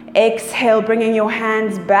 Exhale, bringing your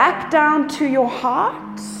hands back down to your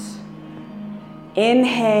heart.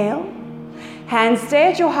 Inhale. Hands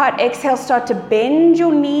stay at your heart. Exhale, start to bend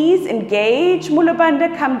your knees. Engage Mula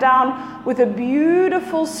Bandha. Come down with a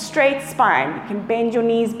beautiful straight spine. You can bend your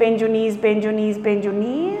knees, bend your knees, bend your knees, bend your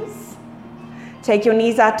knees. Take your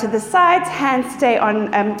knees out to the sides. Hands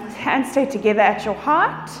stay together at your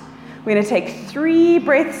heart. We're going to take 3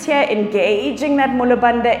 breaths here, engaging that Mula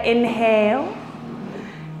Bandha. Inhale.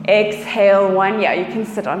 Exhale, 1. Yeah, you can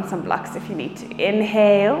sit on some blocks if you need to.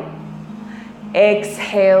 Inhale.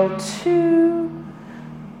 Exhale, 2.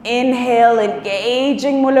 Inhale,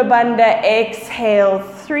 engaging Mula Bandha. Exhale,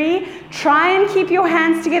 3. Try and keep your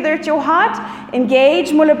hands together at your heart.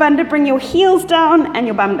 Engage Mula Bandha. Bring your heels down and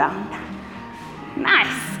your bum down.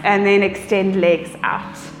 Nice. And then extend legs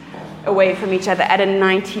out away from each other at a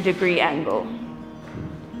 90-degree angle.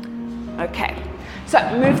 Okay. So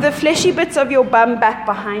move the fleshy bits of your bum back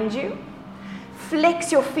behind you.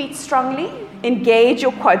 Flex your feet strongly. Engage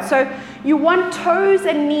your quads. So you want toes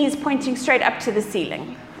and knees pointing straight up to the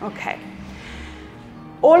ceiling. Okay.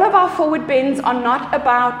 All of our forward bends are not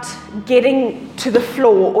about getting to the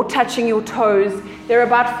floor or touching your toes. They're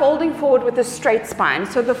about folding forward with a straight spine.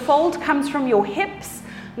 So the fold comes from your hips,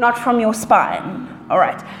 not from your spine. All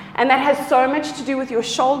right. And that has so much to do with your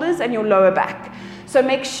shoulders and your lower back. So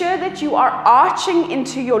make sure that you are arching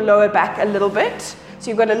into your lower back a little bit. So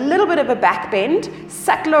you've got a little bit of a back bend.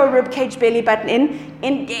 Suck lower rib cage, belly button in.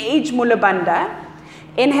 Engage Mula Bandha.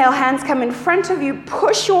 Inhale, hands come in front of you.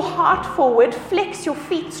 Push your heart forward. Flex your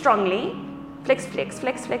feet strongly. Flex, flex,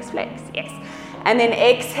 flex, flex, flex. Yes. And then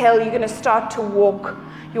exhale, you're going to start to walk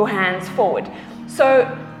your hands forward.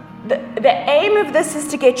 So the aim of this is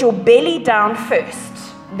to get your belly down first.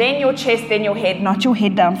 Then your chest, then your head. Not your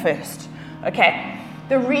head down first. Okay.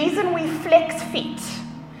 The reason we flex feet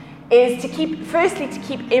is to keep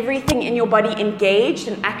everything in your body engaged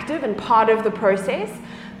and active and part of the process.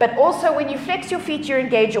 But also when you flex your feet, you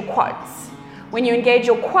engage your quads. When you engage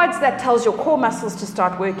your quads, that tells your core muscles to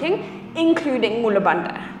start working, including mula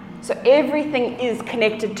bandha. So everything is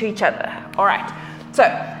connected to each other. All right. So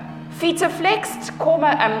feet are flexed,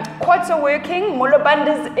 quads are working, mula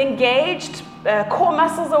bandha is engaged, core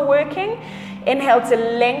muscles are working. Inhale to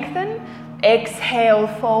lengthen. Exhale,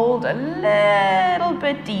 fold a little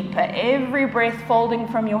bit deeper. Every breath folding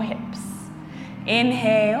from your hips.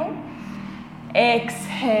 Inhale.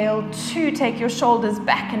 Exhale, 2. Take your shoulders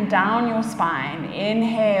back and down your spine.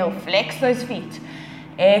 Inhale, flex those feet.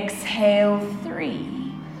 Exhale,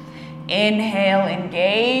 3. Inhale,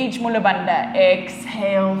 engage mula bandha.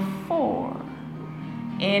 Exhale, 4.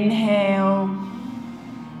 Inhale.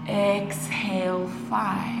 Exhale,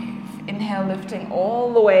 5. Inhale, lifting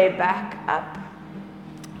all the way back up.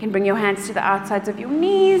 You can bring your hands to the outsides of your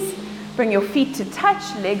knees. Bring your feet to touch.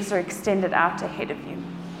 Legs are extended out ahead of you.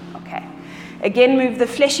 Okay. Again, move the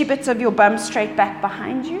fleshy bits of your bum straight back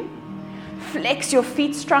behind you. Flex your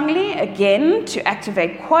feet strongly, again, to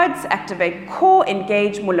activate quads, activate core,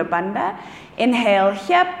 engage mula bandha. Inhale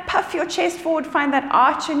here, puff your chest forward, find that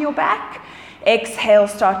arch in your back. Exhale,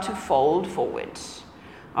 start to fold forward.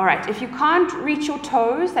 All right, if you can't reach your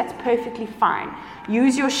toes, that's perfectly fine.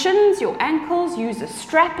 Use your shins, your ankles, use a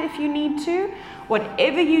strap if you need to.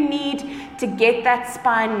 Whatever you need to get that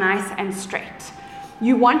spine nice and straight.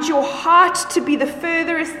 You want your heart to be the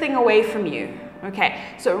furthest thing away from you. Okay,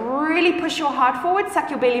 so really push your heart forward, suck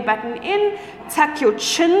your belly button in, tuck your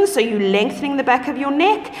chin so you're lengthening the back of your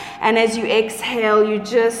neck, and as you exhale, you're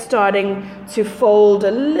just starting to fold a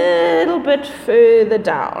little bit further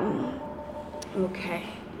down. Okay,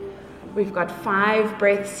 we've got 5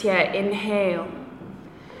 breaths here. Inhale,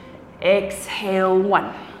 exhale,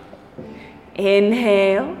 1.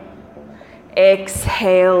 Inhale,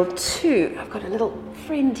 exhale, 2. I've got a little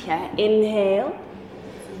friend here. Inhale,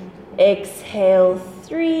 exhale,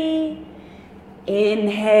 3.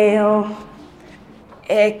 Inhale,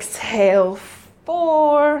 exhale,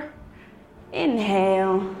 4.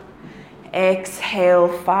 Inhale, exhale,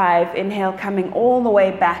 5. Inhale, coming all the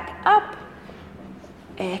way back up.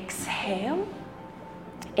 Exhale.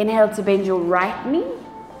 Inhale to bend your right knee.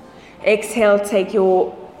 Exhale, take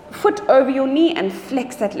your foot over your knee and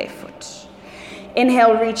flex that left foot.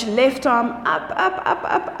 Inhale, reach left arm up, up, up,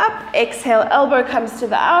 up, up. Exhale, elbow comes to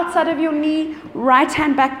the outside of your knee. Right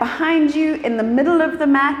hand back behind you in the middle of the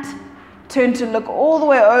mat. Turn to look all the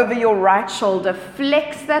way over your right shoulder.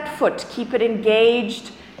 Flex that foot. Keep it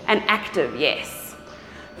engaged and active. Yes.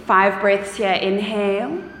 5 breaths here.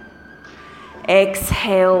 Inhale.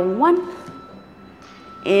 Exhale, 1.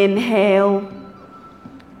 Inhale.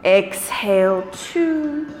 Exhale,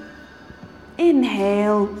 2.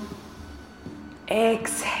 Inhale.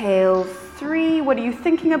 Exhale, 3. What are you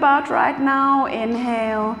thinking about right now?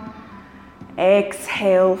 Inhale.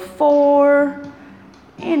 Exhale, 4.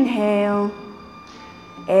 Inhale.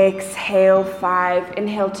 Exhale, 5.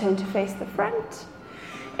 Inhale, turn to face the front.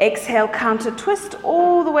 Exhale, counter twist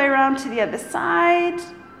all the way around to the other side.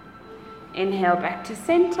 Inhale, back to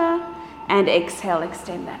center. And exhale,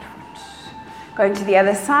 extend that foot. Going to the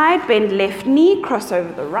other side, bend left knee, cross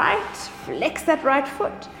over the right. Flex that right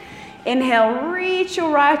foot. Inhale, reach your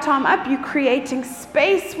right arm up. You're creating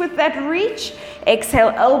space with that reach. Exhale,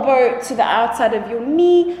 elbow to the outside of your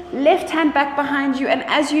knee. Left hand back behind you. And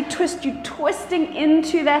as you twist, you're twisting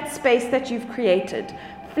into that space that you've created.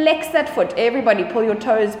 Flex that foot. Everybody, pull your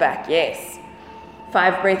toes back. Yes.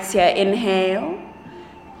 5 breaths here. Inhale.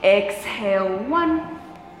 Exhale, 1.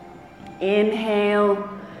 Inhale.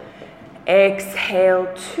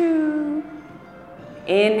 Exhale, 2.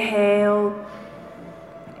 Inhale.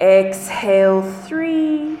 Exhale,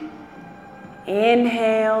 3.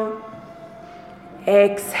 Inhale.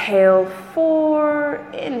 Exhale, 4.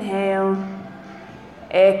 Inhale.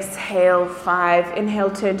 Exhale, 5. Inhale,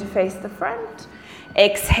 turn to face the front.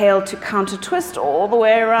 Exhale to counter twist all the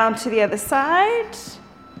way around to the other side.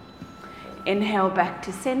 Inhale, back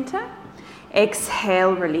to center.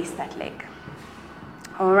 Exhale, release that leg.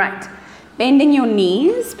 All right. Bending your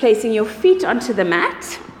knees, placing your feet onto the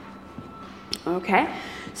mat. Okay.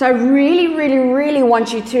 So I really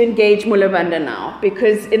want you to engage Mula Bandha now,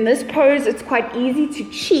 because in this pose it's quite easy to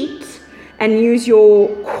cheat and use your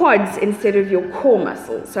quads instead of your core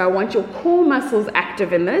muscles. So I want your core muscles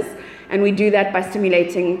active in this, and we do that by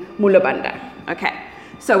stimulating Mula Bandha. Okay,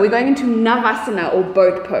 so we're going into Navasana, or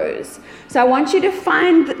boat pose. So I want you to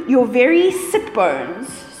find your very sit bones,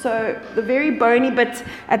 so the very bony bit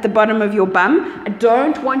at the bottom of your bum. I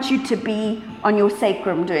don't want you to be on your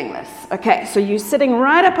sacrum doing this. Okay, so you're sitting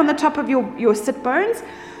right up on the top of your sit bones.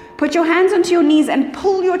 Put your hands onto your knees and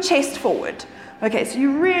pull your chest forward. Okay, so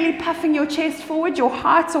you're really puffing your chest forward, your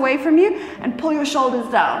heart's away from you, and pull your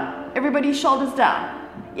shoulders down. Everybody's shoulders down.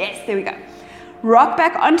 Yes, there we go. Rock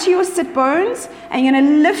back onto your sit bones, and you're going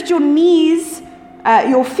to lift your knees,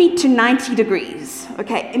 your feet to 90 degrees.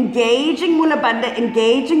 Okay, engaging Mula Bandha,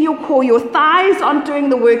 engaging your core. Your thighs aren't doing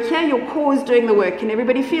the work here, your core is doing the work. Can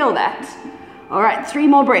everybody feel that? All right, 3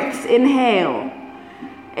 more breaths. Inhale.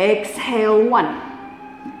 Exhale, 1.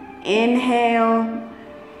 Inhale.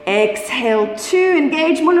 Exhale, 2.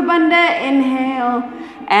 Engage Mula Bandha. Inhale.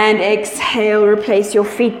 And exhale, replace your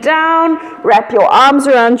feet down. Wrap your arms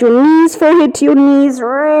around your knees, forehead to your knees.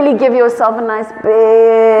 Really give yourself a nice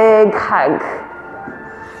big hug.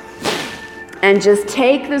 And just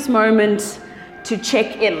take this moment to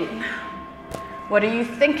check in. What are you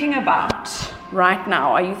thinking about right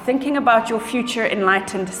now? Are you thinking about your future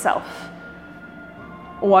enlightened self?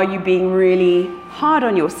 Or are you being really hard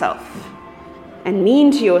on yourself and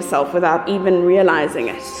mean to yourself without even realizing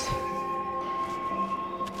it?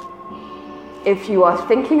 If you are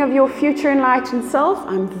thinking of your future enlightened self,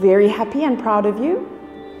 I'm very happy and proud of you.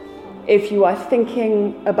 If you are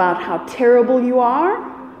thinking about how terrible you are,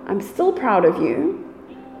 I'm still proud of you,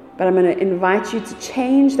 but I'm going to invite you to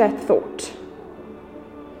change that thought.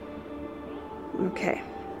 Okay,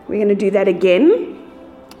 we're going to do that again.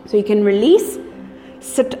 So you can release,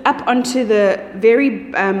 sit up onto the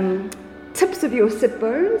very tips of your sit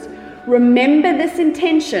bones. Remember this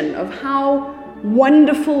intention of how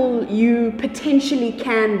wonderful you potentially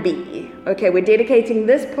can be. Okay, we're dedicating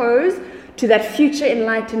this pose to that future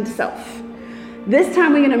enlightened self. This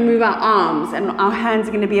time we're going to move our arms and our hands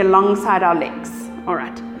are going to be alongside our legs. All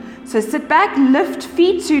right. So sit back, lift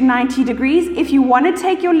feet to 90 degrees. If you want to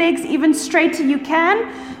take your legs even straighter, you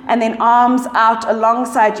can. And then arms out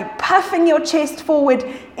alongside you, puffing your chest forward,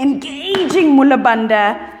 engaging Mula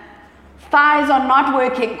Bandha. Thighs are not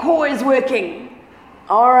working, core is working.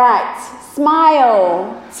 All right.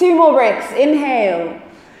 Smile. 2 more breaths. Inhale.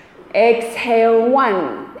 Exhale.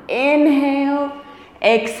 1. Inhale.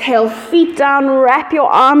 Exhale. Feet down. Wrap your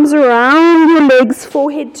arms around your legs,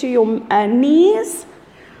 forehead to your knees.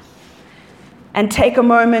 And take a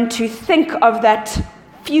moment to think of that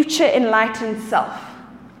future enlightened self.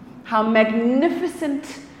 How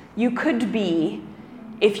magnificent you could be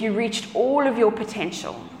if you reached all of your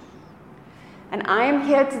potential. And I am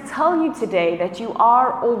here to tell you today that you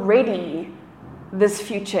are already this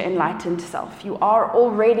future enlightened self. You are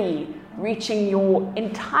already reaching your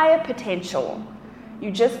entire potential. You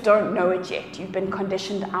just don't know it yet. You've been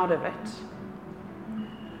conditioned out of it.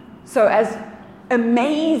 So as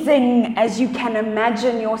amazing as you can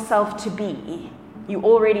imagine yourself to be, you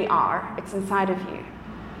already are. It's inside of you.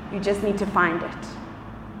 You just need to find it.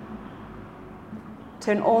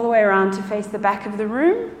 Turn all the way around to face the back of the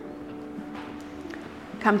room.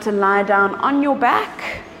 Come to lie down on your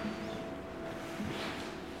back.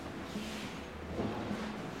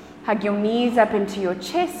 Hug your knees up into your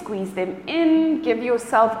chest, squeeze them in. Give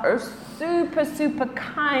yourself a super, super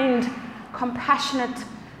kind, compassionate,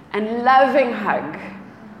 and loving hug.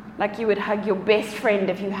 Like you would hug your best friend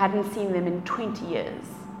if you hadn't seen them in 20 years.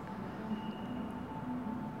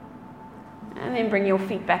 And then bring your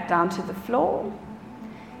feet back down to the floor.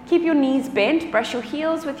 Keep your knees bent, brush your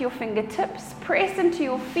heels with your fingertips, press into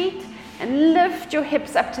your feet, and lift your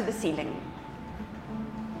hips up to the ceiling.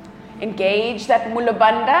 Engage that Mula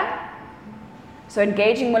Bandha. So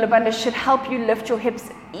engaging Mula Bandha should help you lift your hips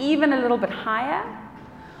even a little bit higher.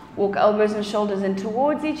 Walk elbows and shoulders in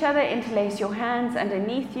towards each other, interlace your hands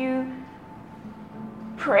underneath you.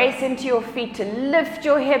 Press into your feet to lift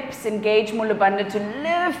your hips, engage Mula Bandha to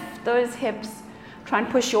lift those hips. Try and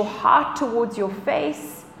push your heart towards your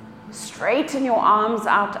face. Straighten your arms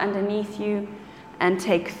out underneath you and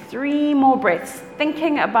take 3 more breaths,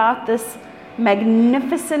 thinking about this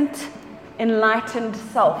magnificent, enlightened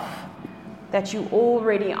self that you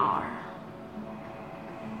already are.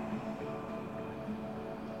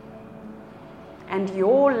 And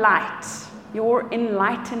your light, your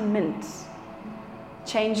enlightenment,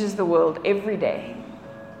 changes the world every day.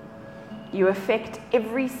 You affect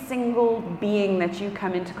every single being that you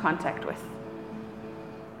come into contact with,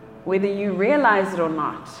 whether you realize it or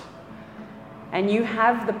not. And you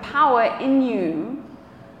have the power in you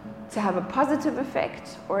to have a positive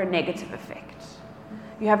effect or a negative effect.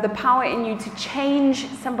 You have the power in you to change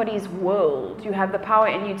somebody's world. You have the power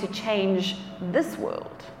in you to change this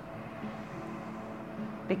world.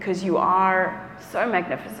 Because you are so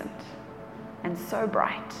magnificent and so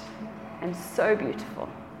bright and so beautiful.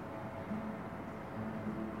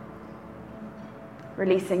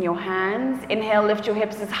 Releasing your hands. Inhale, lift your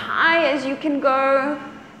hips as high as you can go.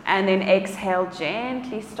 And then exhale,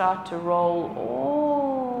 gently start to roll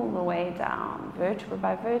all the way down, vertebra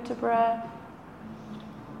by vertebra.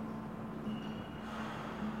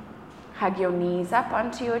 Hug your knees up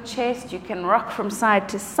onto your chest. You can rock from side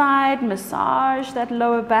to side, massage that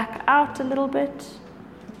lower back out a little bit.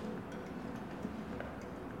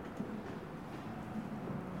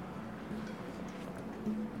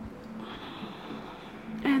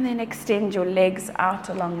 And then extend your legs out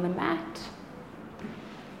along the mat.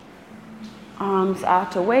 Arms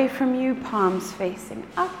out away from you, palms facing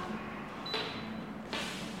up.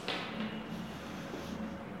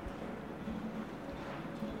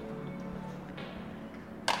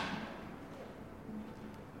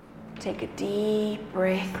 Take a deep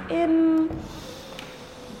breath in.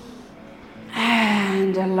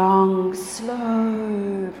 And a long,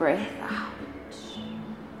 slow breath out.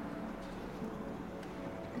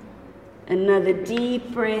 Another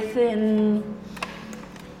deep breath in.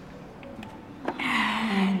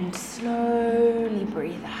 And slowly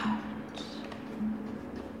breathe out.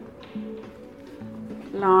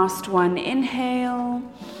 Last one, inhale.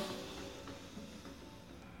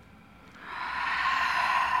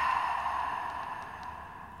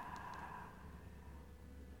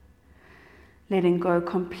 Letting go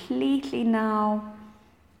completely now.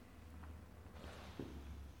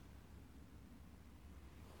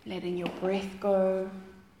 Letting your breath go.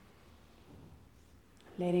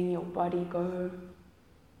 Letting your body go.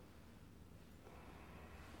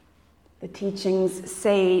 The teachings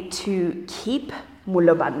say to keep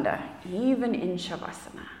Mula Bandha, even in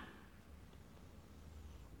Shavasana.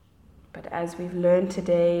 But as we've learned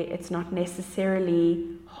today, it's not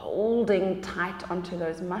necessarily holding tight onto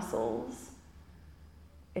those muscles.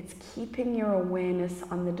 It's keeping your awareness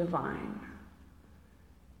on the divine.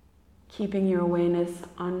 Keeping your awareness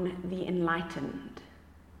on the enlightened.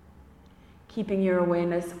 Keeping your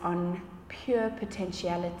awareness on pure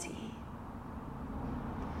potentiality.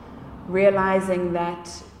 Realizing that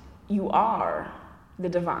you are the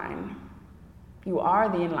divine. You are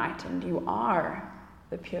the enlightened. You are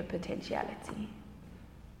the pure potentiality.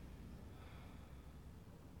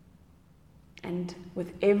 And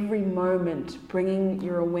with every moment, bringing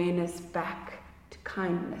your awareness back to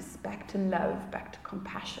kindness, back to love, back to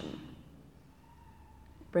compassion.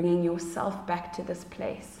 Bringing yourself back to this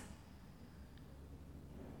place.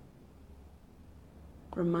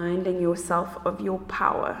 Reminding yourself of your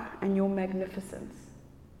power and your magnificence.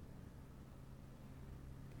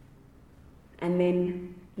 And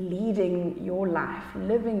then leading your life,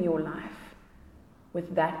 living your life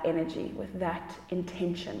with that energy, with that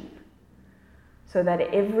intention. So that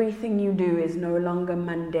everything you do is no longer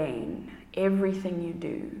mundane. Everything you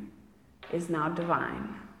do is now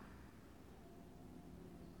divine.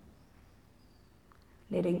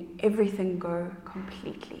 Letting everything go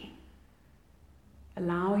completely.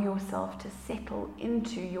 Allow yourself to settle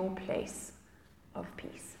into your place of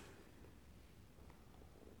peace.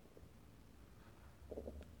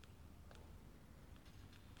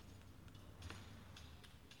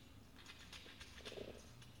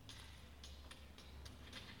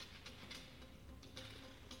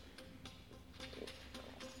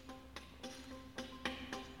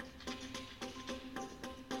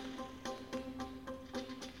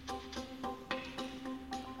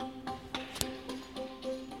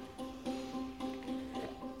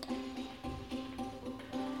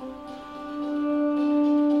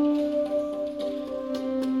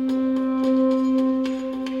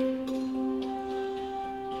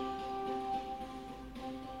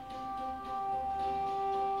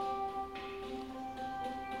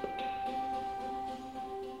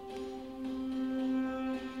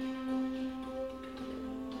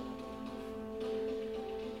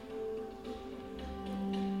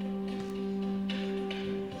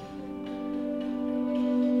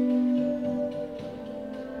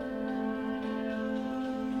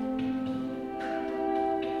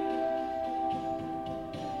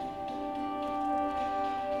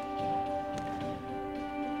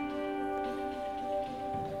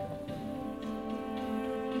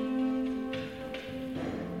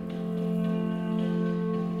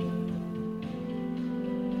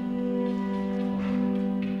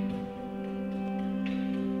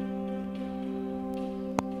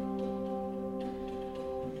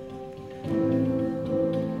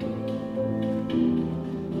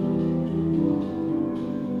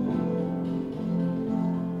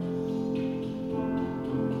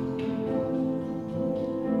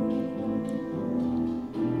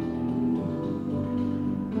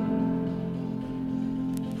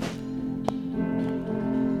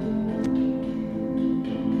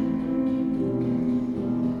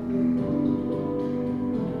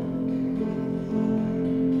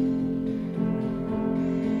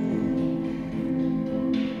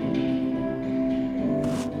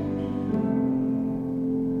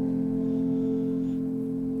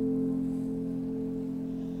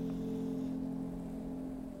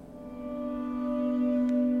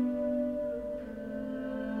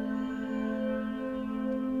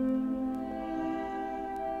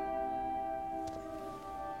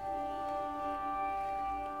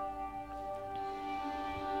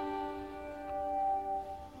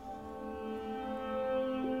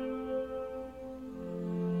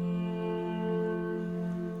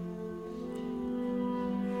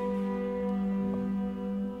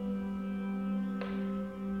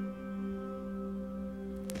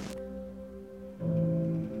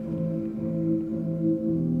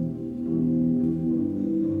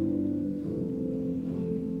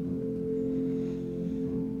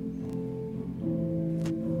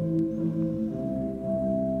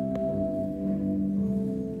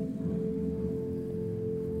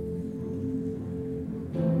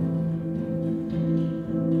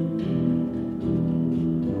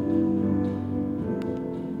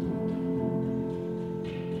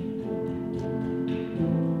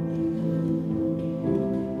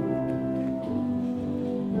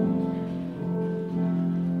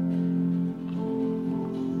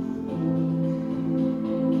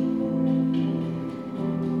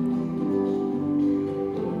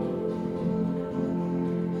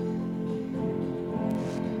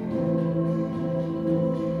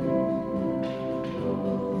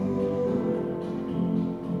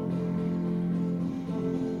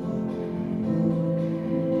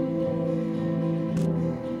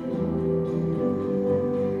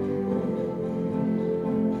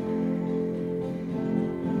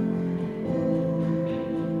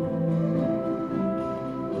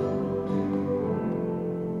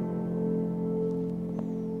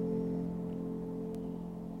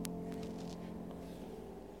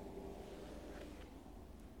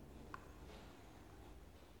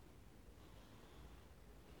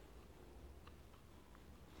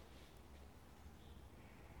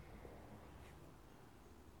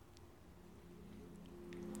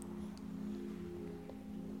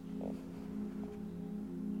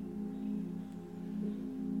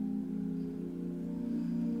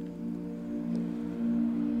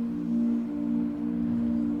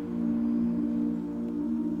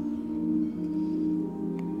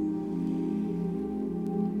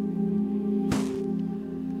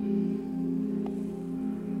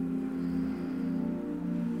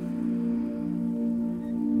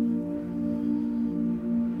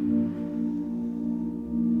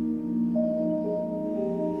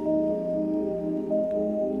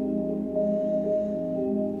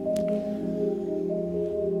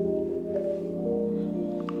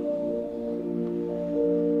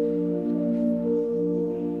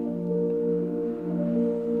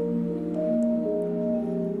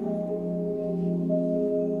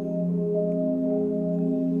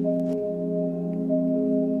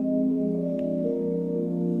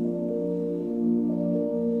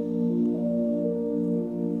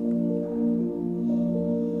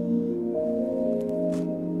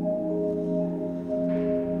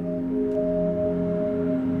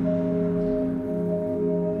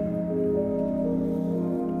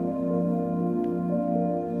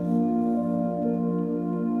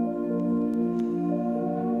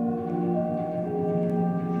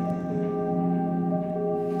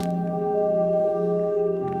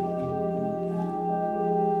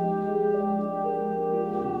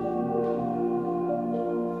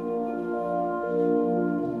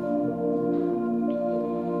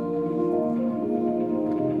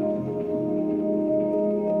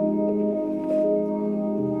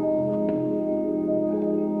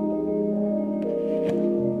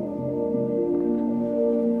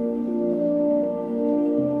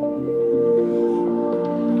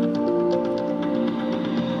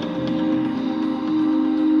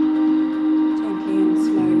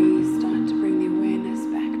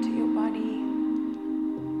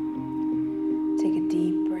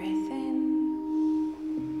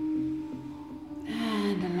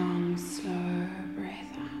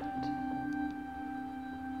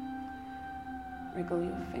 Wriggle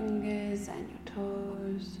your fingers and your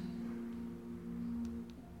toes.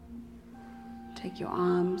 Take your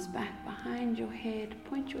arms back behind your head,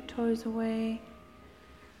 point your toes away.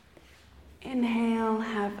 Inhale,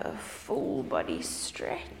 have a full body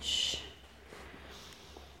stretch.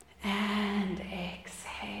 And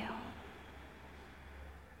exhale.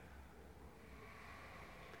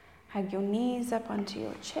 Hug your knees up onto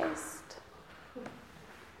your chest.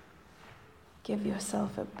 Give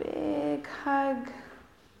yourself a big hug.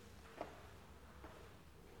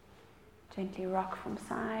 Gently rock from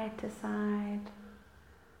side to side.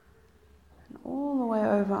 And all the way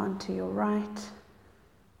over onto your right.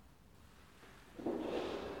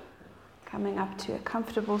 Coming up to a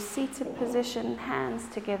comfortable seated position, hands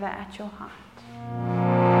together at your heart.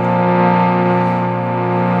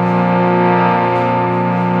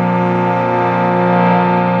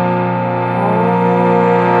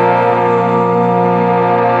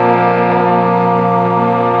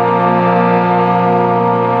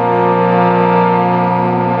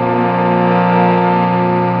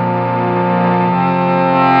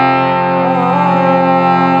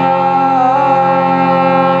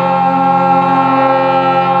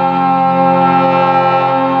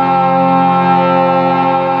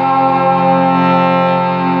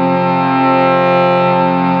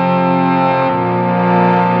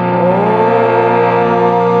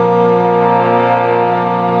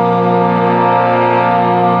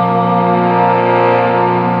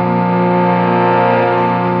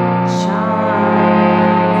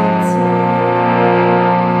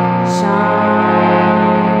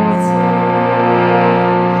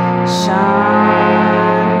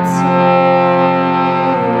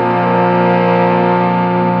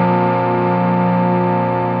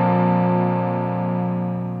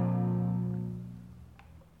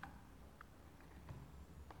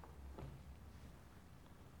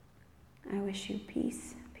 I wish you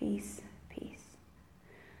peace, peace, peace.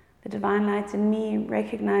 The divine light in me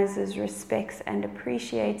recognizes, respects, and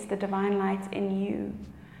appreciates the divine light in you.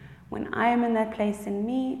 When I am in that place in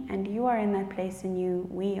me and you are in that place in you,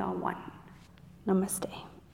 we are one. Namaste.